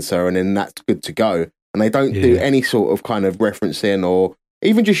sequencer, and then that's good to go. And they don't do any sort of kind of referencing, or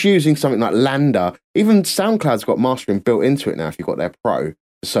even just using something like Lambda. Even SoundCloud's got mastering built into it now if you've got their Pro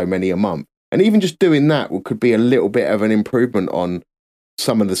for so many a month. And even just doing that could be a little bit of an improvement on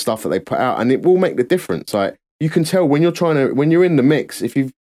some of the stuff that they put out, and it will make the difference. Like, you can tell when you're in the mix, if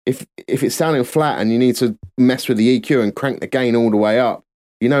it's sounding flat and you need to mess with the EQ and crank the gain all the way up,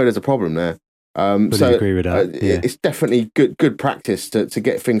 you know there's a problem there. So agree with that. It's definitely good practice to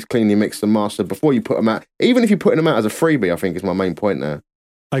get things cleanly mixed and mastered before you put them out. Even if you're putting them out as a freebie, I think is my main point there.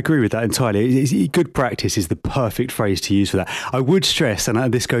 I agree with that entirely. Good practice is the perfect phrase to use for that. I would stress,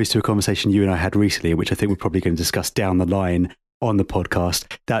 and this goes to a conversation you and I had recently, which I think we're probably going to discuss down the line on the podcast,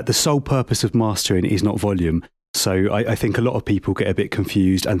 that the sole purpose of mastering is not volume. So I think a lot of people get a bit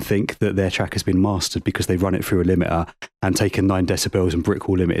confused and think that their track has been mastered because they've run it through a limiter and taken 9 decibels and brick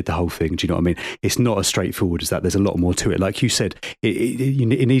wall limited the whole thing. Do you know what I mean? It's not as straightforward as that. There's a lot more to it. Like you said,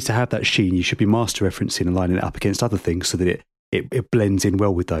 it needs to have that sheen. You should be master referencing and lining it up against other things so that it blends in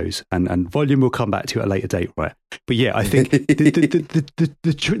well with those, and volume will come back to at a later date, right? But yeah, I think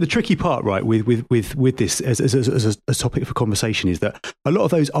the tricky part, right, with this as a topic for conversation is that a lot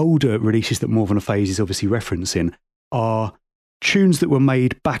of those older releases that More Than a Phase is obviously referencing are tunes that were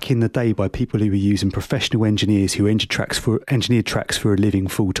made back in the day by people who were using professional engineers who engineered tracks for a living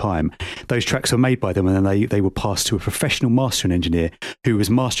full time. Those tracks were made by them, and then they were passed to a professional mastering engineer who was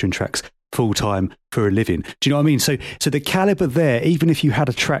mastering tracks full time for a living. Do you know what I mean? So the caliber there, even if you had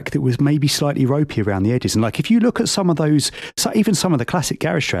a track that was maybe slightly ropey around the edges, and like if you look at some of those, even some of the classic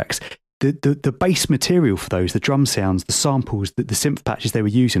garage tracks, the base material for those, the drum sounds, the samples, the synth patches they were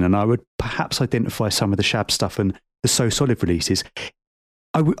using, and I would perhaps identify some of the Shab stuff and the So Solid releases.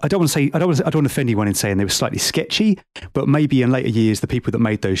 I don't want to offend anyone in saying they were slightly sketchy, but maybe in later years the people that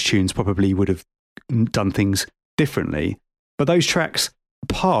made those tunes probably would have done things differently. But those tracks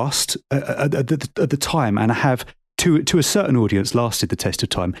passed at the time and have to a certain audience lasted the test of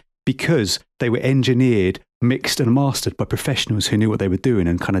time because they were engineered, mixed and mastered by professionals who knew what they were doing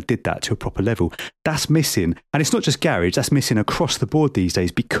and kind of did that to a proper level. That's missing, and it's not just garage, that's missing across the board these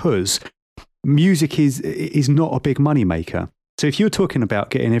days because music is not a big money maker. So if you're talking about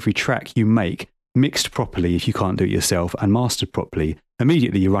getting every track you make mixed properly, if you can't do it yourself, and mastered properly,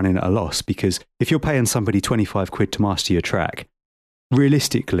 immediately you're running at a loss, because if you're paying somebody 25 quid to master your track,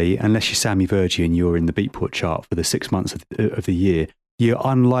 realistically, unless you're Sammy Virgie and you're in the Beatport chart for the 6 months of the year, you're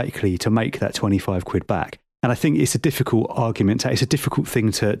unlikely to make that 25 quid back. And I think it's a difficult argument. It's a difficult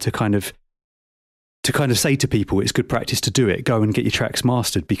thing to kind of say to people, it's good practice to do it. Go and get your tracks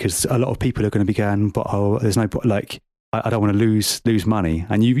mastered, because a lot of people are going to be going, but there's no, like, I don't want to lose money.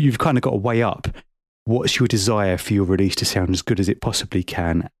 And you've kind of got to weigh up what's your desire for your release to sound as good as it possibly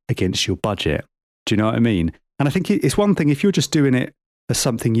can against your budget. Do you know what I mean? And I think it's one thing if you're just doing it as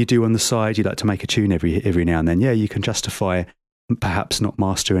something you do on the side, you like to make a tune every now and then. Yeah, you can justify perhaps not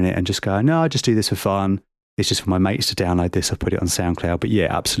mastering it and just go, no, I just do this for fun. It's just for my mates to download this. I put it on SoundCloud. But yeah,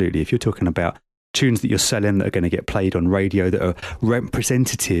 absolutely. If you're talking about tunes that you're selling that are going to get played on radio, that are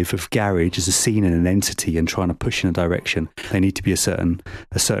representative of garage as a scene and an entity and trying to push in a direction, they need to be a certain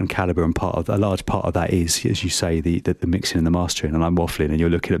caliber, and a large part of that is, as you say, the mixing and the mastering. And I'm waffling and you're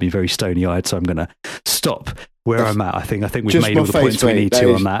looking at me very stony eyed, so I'm going to stop where I'm at. I think we've made all the points we need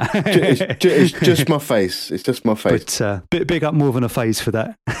to on that. It's just my face. It's just my face. But big up More Than a Phase for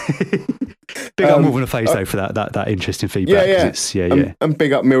that. Big up More Than a Phase though for that interesting feedback. Yeah. And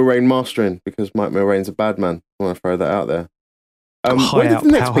big up Milrain Mastering, because Mike Milrain's a bad man. I want to throw that out there. Where did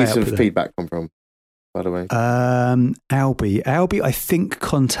the next piece of feedback come from, by the way? Albie, I think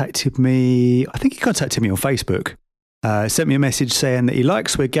contacted me. I think he contacted me on Facebook. Sent me a message saying that he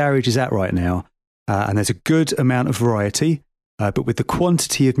likes where Garage is at right now, and there's a good amount of variety. But with the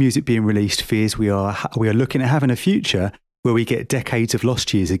quantity of music being released, fears we are looking at having a future where we get decades of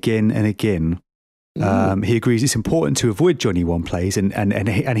lost years again and again. He agrees it's important to avoid Johnny One plays,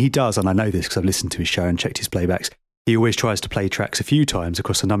 and he does, and I know this because I've listened to his show and checked his playbacks. He always tries to play tracks a few times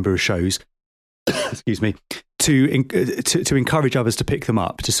across a number of shows, excuse me, to encourage others to pick them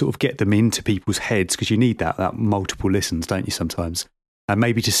up, to sort of get them into people's heads, because you need that multiple listens, don't you, sometimes? And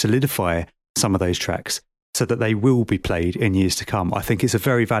maybe to solidify some of those tracks so that they will be played in years to come. I think it's a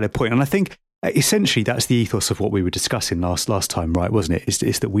very valid point. And I think essentially that's the ethos of what we were discussing last time, right, wasn't it?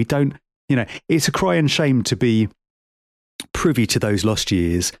 It's that we don't, it's a crying shame to be privy to those lost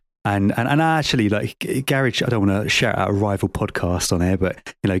years. And actually, like Garage, I don't want to shout out a rival podcast on air,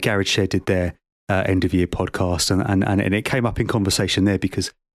 but, Garage Shed did their end of year podcast and it came up in conversation there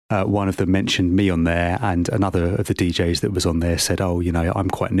because one of them mentioned me on there, and another of the DJs that was on there said, I'm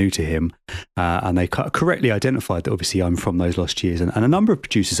quite new to him. And they correctly identified that obviously I'm from those lost years. And a number of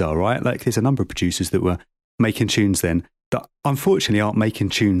producers are, right? Like there's a number of producers that were making tunes then that unfortunately aren't making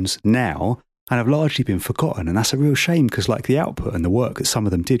tunes now and have largely been forgotten. And that's a real shame because like the output and the work that some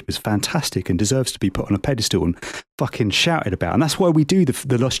of them did was fantastic and deserves to be put on a pedestal and fucking shouted about. And that's why we do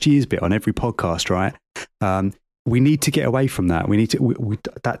the lost years bit on every podcast, right? We need to get away from that. We need to.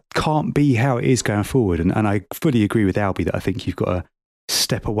 That can't be how it is going forward. And I fully agree with Albie that I think you've got to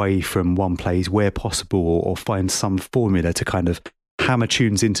step away from one plays where possible, or find some formula to kind of hammer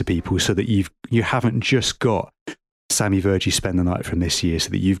tunes into people, so that you haven't just got Sammy Vergy Spend the Night from this year,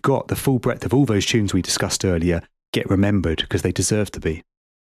 so that you've got the full breadth of all those tunes we discussed earlier get remembered because they deserve to be.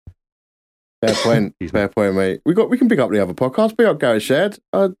 Fair point. Fair point, mate. We can pick up the other podcast. Pick up Garage Shed.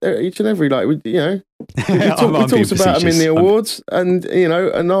 Each and every we talked about them in the awards, and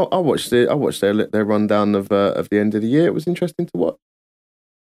I watched their rundown of the end of the year. It was interesting to watch.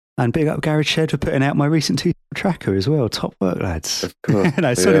 And big up Garage Shed for putting out my recent 2 tracker as well. Top work, lads. Of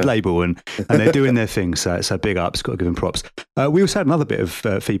course. Solid label, and they're doing their thing. So big ups. Got to give them props. We also had another bit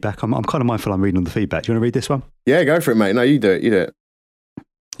of feedback. I'm kind of mindful I'm reading all the feedback. Do you want to read this one? Yeah, go for it, mate. No, you do it.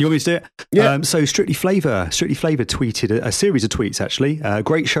 You want me to do it? Yeah. So Strictly Flavour tweeted a series of tweets, actually.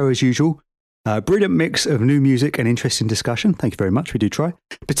 Great show as usual. Brilliant mix of new music and interesting discussion. Thank you very much. We do try.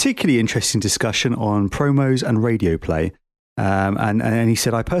 Particularly interesting discussion on promos and radio play. And he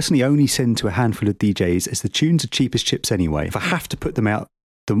said, I personally only send to a handful of DJs as the tunes are cheap as chips anyway. If I have to put them out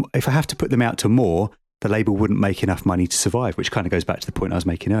to more, the label wouldn't make enough money to survive, which kind of goes back to the point I was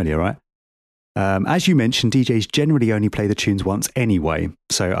making earlier, right? As you mentioned, DJs generally only play the tunes once anyway.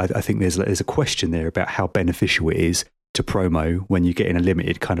 So I think there's a question there about how beneficial it is to promo when you get in a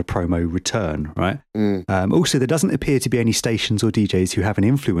limited kind of promo return, right? Also, there doesn't appear to be any stations or DJs who have an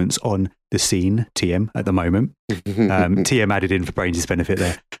influence on the scene, TM, at the moment. TM added in for BrainZ's benefit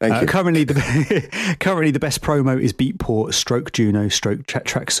there. Thank you. Currently, the best promo is Beatport, Stroke Juno, Stroke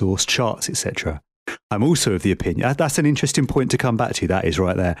Tracksource, Charts, etc. I'm also of the opinion, that's an interesting point to come back to, that is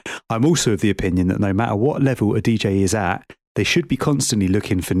right there. I'm also of the opinion that no matter what level a DJ is at, they should be constantly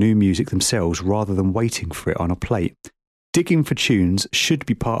looking for new music themselves rather than waiting for it on a plate. Digging for tunes should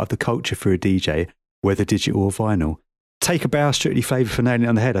be part of the culture for a DJ, whether digital or vinyl. Take a bow, Strictly Flavour, for nailing it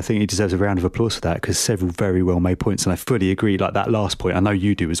on the head. I think he deserves a round of applause for that, because several very well made points, and I fully agree. Like that last point, I know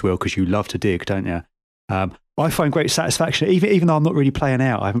you do as well, because you love to dig, don't you? I find great satisfaction, even though I'm not really playing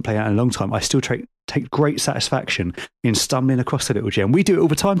out, I haven't played out in a long time, I still take great satisfaction in stumbling across a little gem. We do it all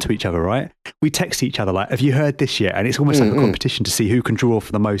the time to each other, right? We text each other like, have you heard this yet? And it's almost like a competition to see who can draw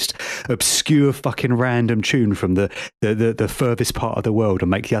for the most obscure fucking random tune from the furthest part of the world and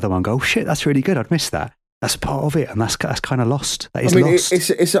make the other one go, oh shit, that's really good, I'd missed that. That's part of it, and that's kind of lost. That is lost.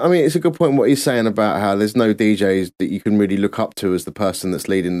 It's a good point what he's saying about how there's no DJs that you can really look up to as the person that's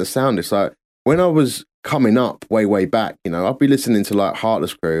leading the sound. It's like, when I was coming up way back, I'd be listening to like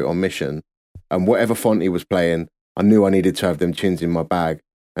Heartless Crew on Mission, and whatever font he was playing, I knew I needed to have them tunes in my bag.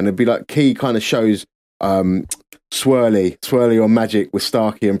 And it'd be like key kind of shows, Swirly on Magic with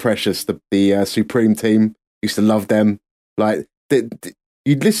Starkey and Precious, the Supreme team. Used to love them. Like,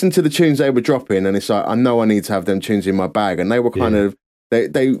 you'd listen to the tunes they were dropping, and it's like, I know I need to have them tunes in my bag. And they were kind of,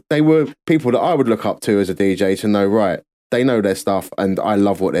 they were people that I would look up to as a DJ to know, right, they know their stuff, and I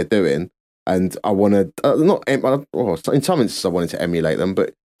love what they're doing. And I want to, in some instances I wanted to emulate them,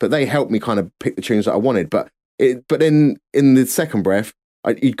 but they helped me kind of pick the tunes that I wanted. But then in the second breath,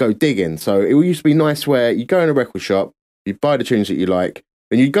 you'd go digging. So it used to be nice where you go in a record shop, you'd buy the tunes that you like,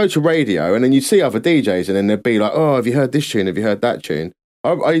 and you'd go to radio, and then you'd see other DJs, and then they'd be like, oh, have you heard this tune? Have you heard that tune?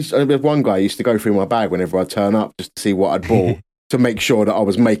 There's one guy used to go through my bag whenever I'd turn up just to see what I'd bought to make sure that I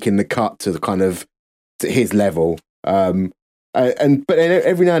was making the cut to the kind of to his level. But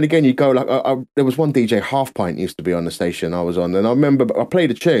every now and again you go like, there was one DJ, Half Pint, used to be on the station I was on, and I remember I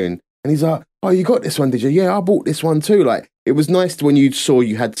played a tune, and he's like, "Oh, you got this one, did you?" "Yeah, I bought this one too." Like, it was nice when you saw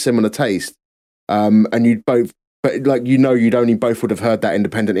you had similar taste, and you'd both, but like, you'd only both would have heard that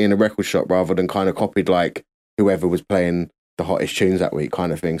independently in a record shop rather than kind of copied like whoever was playing the hottest tunes that week,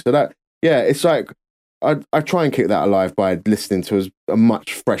 kind of thing. So that, yeah, it's like I try and keep that alive by listening to as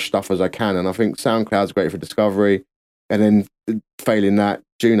much fresh stuff as I can, and I think SoundCloud's great for discovery. And then failing that,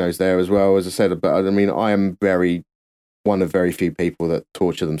 Juno's there as well, as I said. But I mean, I am one of very few people that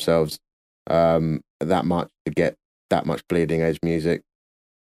torture themselves that much to get that much bleeding edge music.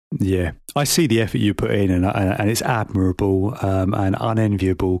 Yeah, I see the effort you put in, and it's admirable and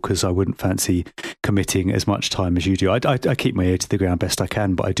unenviable, because I wouldn't fancy committing as much time as you do. I keep my ear to the ground best I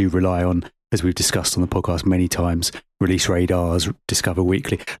can, but I do rely on, as we've discussed on the podcast many times, release radars, Discover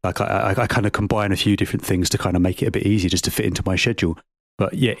Weekly. Like I kind of combine a few different things to kind of make it a bit easier just to fit into my schedule.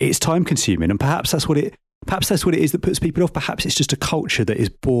 But yeah, it's time consuming, and perhaps that's what it is that puts people off. Perhaps it's just a culture that is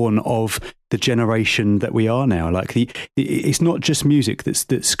born of the generation that we are now. Like it's not just music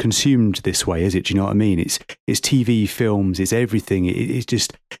that's consumed this way, is it? Do you know what I mean? It's TV, films, it's everything. It's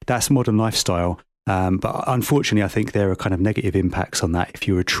just, that's modern lifestyle. But unfortunately, I think there are kind of negative impacts on that if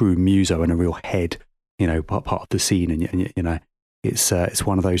you're a true muso and a real head, part of the scene, and it's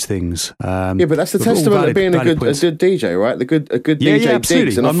one of those things. Yeah, but that's the testament of being a good DJ, right? A good DJ. Yeah, absolutely.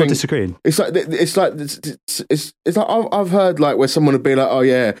 Digs, and I'm not disagreeing. It's like I've heard like where someone would be like, "Oh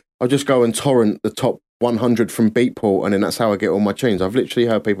yeah, I'll just go and torrent the top 100 from Beatport, and then that's how I get all my tunes." I've literally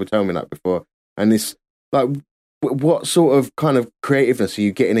heard people tell me that before, and it's like, what sort of kind of creativeness are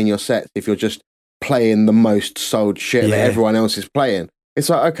you getting in your sets if you're just playing the most sold shit that everyone else is playing? It's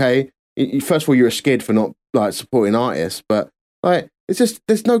like, okay, first of all, you're a skid for not like supporting artists, but like, it's just,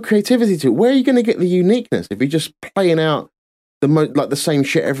 there's no creativity to it. Where are you going to get the uniqueness if you're just playing out the same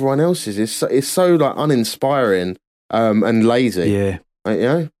shit everyone else is? It's so like uninspiring and lazy. Yeah,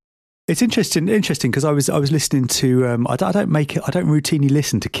 like, it's interesting because I was listening to I don't routinely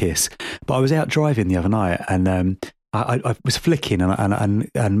listen to Kiss, but I was out driving the other night, and I was flicking,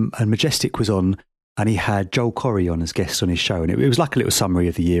 and Majestic was on. And he had Joel Corry on as guest on his show. And it was like a little summary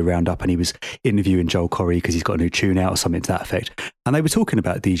of the year roundup. And he was interviewing Joel Corry because he's got a new tune out or something to that effect. And they were talking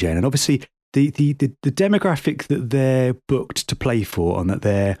about DJing. And obviously, the demographic that they're booked to play for and that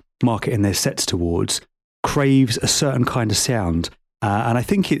they're marketing their sets towards craves a certain kind of sound. And I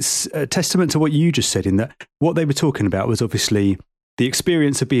think it's a testament to what you just said, in that what they were talking about was obviously the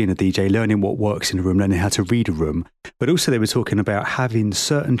experience of being a DJ, learning what works in a room, learning how to read a room. But also they were talking about having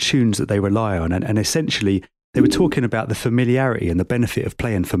certain tunes that they rely on. And essentially they were talking about the familiarity and the benefit of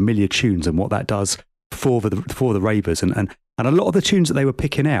playing familiar tunes and what that does for the ravers. And a lot of the tunes that they were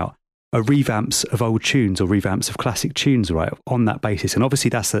picking out are revamps of old tunes or revamps of classic tunes, right, on that basis. And obviously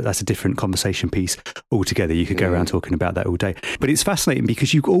that's a different conversation piece altogether. You could go around talking about that all day. But it's fascinating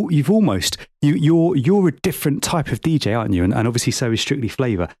because you're a different type of DJ, aren't you? And obviously so is Strictly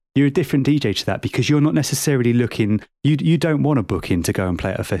Flavour. You're a different DJ to that because you're not necessarily looking, you don't want to book in to go and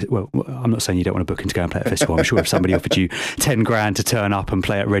play at a festival. Well, I'm not saying you don't want to book in to go and play at a festival. I'm sure if somebody offered you 10 grand to turn up and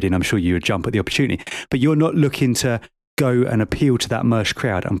play at Reading, I'm sure you would jump at the opportunity. But you're not looking to go and appeal to that merged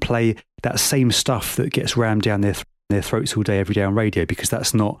crowd and play that same stuff that gets rammed down their throats all day, every day on radio, because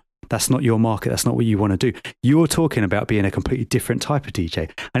that's not your market. That's not what you want to do. You're talking about being a completely different type of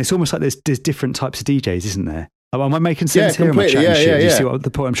DJ. And it's almost like there's different types of DJs, isn't there? Am I making sense here? Am I chatting shit? Do you see what the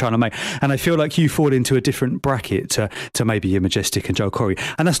point I'm trying to make? And I feel like you fall into a different bracket to maybe your Majestic and Joel Corry.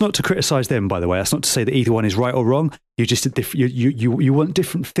 And that's not to criticise them, by the way. That's not to say that either one is right or wrong. You're just you want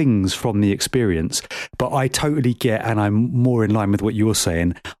different things from the experience. But I totally get, and I'm more in line with what you're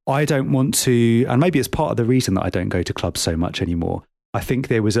saying. I don't want to, and maybe it's part of the reason that I don't go to clubs so much anymore. I think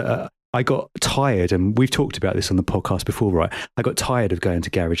there was I got tired, and we've talked about this on the podcast before, right? I got tired of going to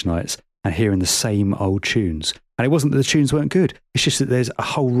garage nights and hearing the same old tunes. And it wasn't that the tunes weren't good. It's just that there's a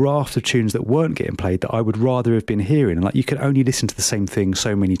whole raft of tunes that weren't getting played that I would rather have been hearing. And like, you can only listen to the same thing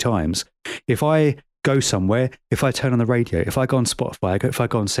so many times. If I go somewhere, if I turn on the radio, if I go on Spotify, if I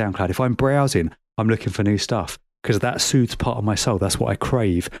go on SoundCloud, if I'm browsing, I'm looking for new stuff because that soothes part of my soul. That's what I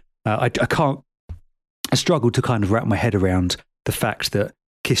crave. I struggle to kind of wrap my head around the fact that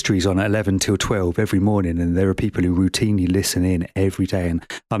History's on at 11 till 12 every morning, and there are people who routinely listen in every day, and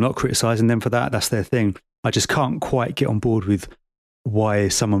I'm not criticising them for that. That's their thing. I just can't quite get on board with why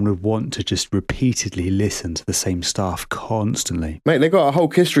someone would want to just repeatedly listen to the same stuff constantly. Mate, they've got a whole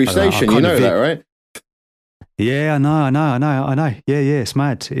History station, you know that, right? Yeah, I know. Yeah, it's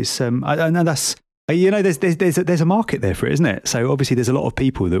mad. It's I know that's, you know, there's a market there for it, isn't it? So obviously there's a lot of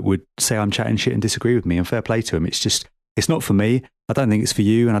people that would say I'm chatting shit and disagree with me, and fair play to them. It's just, It's not for me. I don't think it's for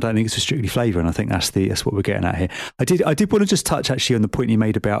you, and I don't think it's for Strictly Flavour. And I think that's what we're getting at here. I did want to just touch actually on the point you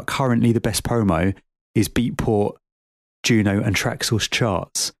made about currently the best promo is Beatport, Juno, and Traxsource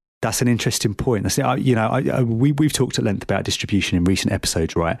charts. That's an interesting point. We've talked at length about distribution in recent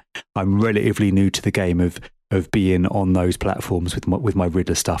episodes, right? I'm relatively new to the game of being on those platforms with my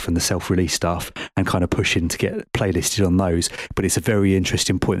Riddler stuff and the self-release stuff, and kind of pushing to get playlisted on those. But it's a very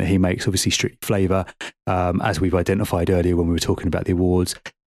interesting point that he makes. Obviously, Strictly Flavour, as we've identified earlier when we were talking about the awards,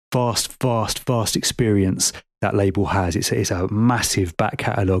 vast experience that label has. It's a massive back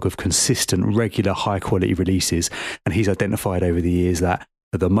catalogue of consistent, regular, high-quality releases, and he's identified over the years that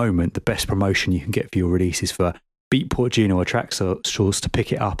at the moment, the best promotion you can get for your release is for Beatport, Juno, or Traxsource to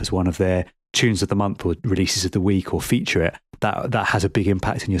pick it up as one of their tunes of the month or releases of the week, or feature it. That has a big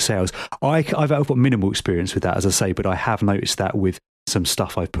impact on your sales. I've got minimal experience with that, as I say, but I have noticed that with some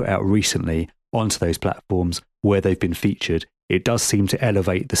stuff I've put out recently onto those platforms where they've been featured, it does seem to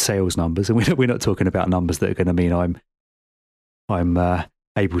elevate the sales numbers. And we're not talking about numbers that are going to mean I'm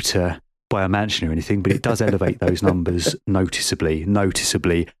able to buy a mansion or anything, but it does elevate those numbers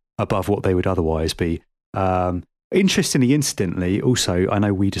noticeably above what they would otherwise be. Interestingly, incidentally, also, I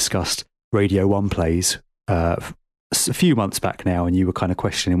know we discussed Radio 1 plays a few months back now, and you were kind of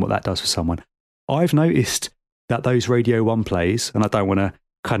questioning what that does for someone. I've noticed that those Radio 1 plays, and I don't want to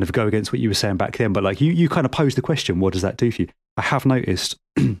kind of go against what you were saying back then, but like you kind of posed the question, what does that do for you? I have noticed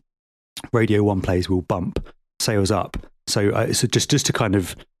Radio 1 plays will bump sales up. So just to kind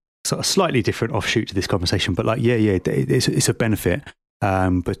of sort of slightly different offshoot to this conversation, but like, it's a benefit.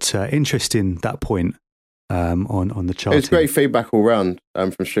 But interesting that point on the chart. It's great feedback all round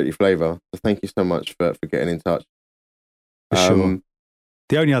from Strictly Flavour. So thank you so much for getting in touch. For sure.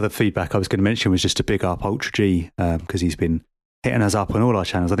 The only other feedback I was going to mention was just to big up Ultra G, because he's been hitting us up on all our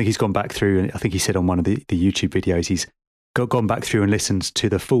channels. I think he's gone back through, and I think he said on one of the YouTube videos, he's gone back through and listened to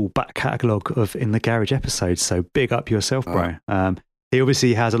the full back catalogue of In the Garage episodes. So big up yourself, bro. He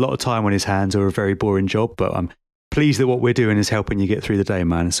obviously has a lot of time on his hands, or a very boring job, but I'm pleased that what we're doing is helping you get through the day,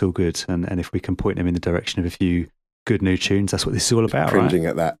 man. It's all good. And if we can point him in the direction of a few good new tunes, that's what this is all about, cringing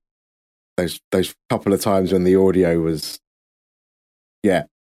right? at that. Those couple of times when the audio was,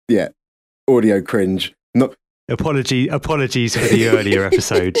 audio cringe. Not apologies for the earlier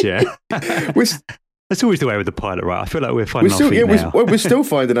episodes. Yeah, that's always the way with the pilot, right? I feel like we're finding our feet now. We're still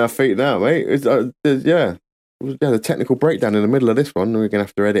finding our feet now, mate. We had a technical breakdown in the middle of this one. We're going to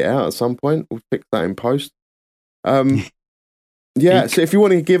have to edit it out at some point. We'll fix that in post. So if you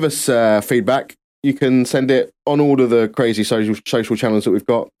want to give us feedback, you can send it on all of the crazy social channels that we've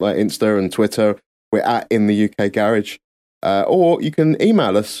got, like Insta and Twitter. We're at In the UK Garage. Or you can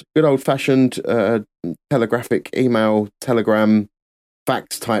email us, good old-fashioned telegraphic email, telegram,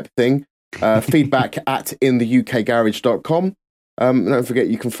 fax type thing. Feedback at intheukgarage.com. Don't forget,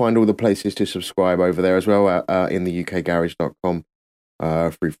 you can find all the places to subscribe over there as well at intheukgarage.com.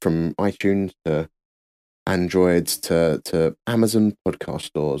 From iTunes to Androids to Amazon podcast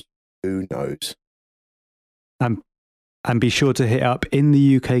stores. Who knows? And be sure to hit up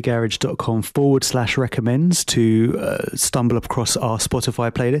intheukgarage.com/recommends to stumble across our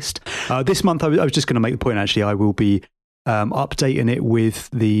Spotify playlist. This month, I was just going to make the point, actually, I will be updating it with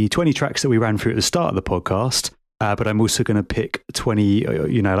the 20 tracks that we ran through at the start of the podcast. But I'm also going to pick 20,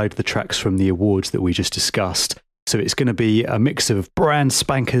 a load of the tracks from the awards that we just discussed. So it's going to be a mix of brand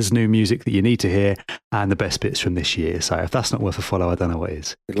spankers, new music that you need to hear, and the best bits from this year. So if that's not worth a follow, I don't know what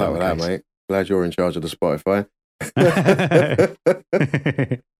is. Good luck with that, mate. Glad you're in charge of the Spotify.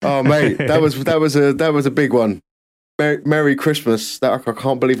 Oh, mate, that was a big one. Merry Christmas! I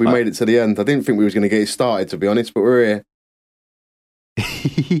can't believe we made it to the end. I didn't think we was going to get it started, to be honest, but we're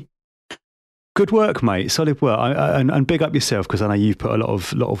here. Good work, mate. Solid work. And big up yourself, because I know you've put a lot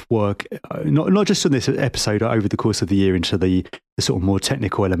of work, not just on this episode, over the course of the year, into the sort of more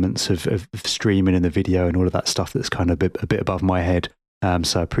technical elements of streaming and the video and all of that stuff that's kind of a bit above my head.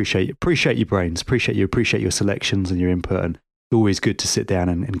 So I appreciate your brains, appreciate your selections and your input, and always good to sit down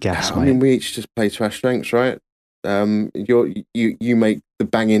and gas. I mean, we each just play to our strengths, right? You make the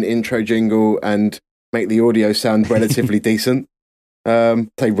banging intro jingle and make the audio sound relatively decent.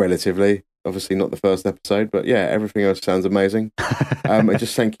 Say relatively. Obviously not the first episode, but yeah, everything else sounds amazing. I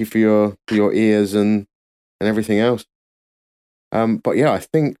just thank you for your ears and everything else. But yeah, I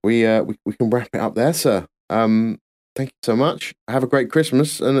think we can wrap it up there, sir. Thank you so much. Have a great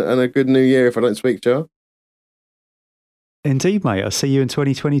Christmas and a good New Year if I don't speak to you. Indeed, mate. I'll see you in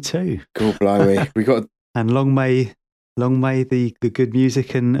 2022. Cool, blimey. And long may the good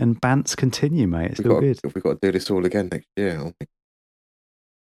music and bants continue, mate. It's all good. We've got to do this all again next year.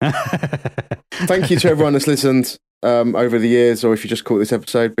 Thank you to everyone that's listened. over the years, or if you just caught this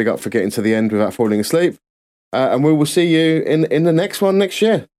episode, big up for getting to the end without falling asleep. And we will see you in the next one next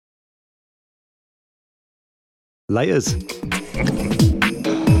year. Laters.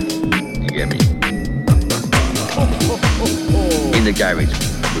 You get me? In the garage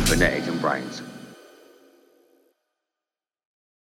with Phonetix and BrainZ.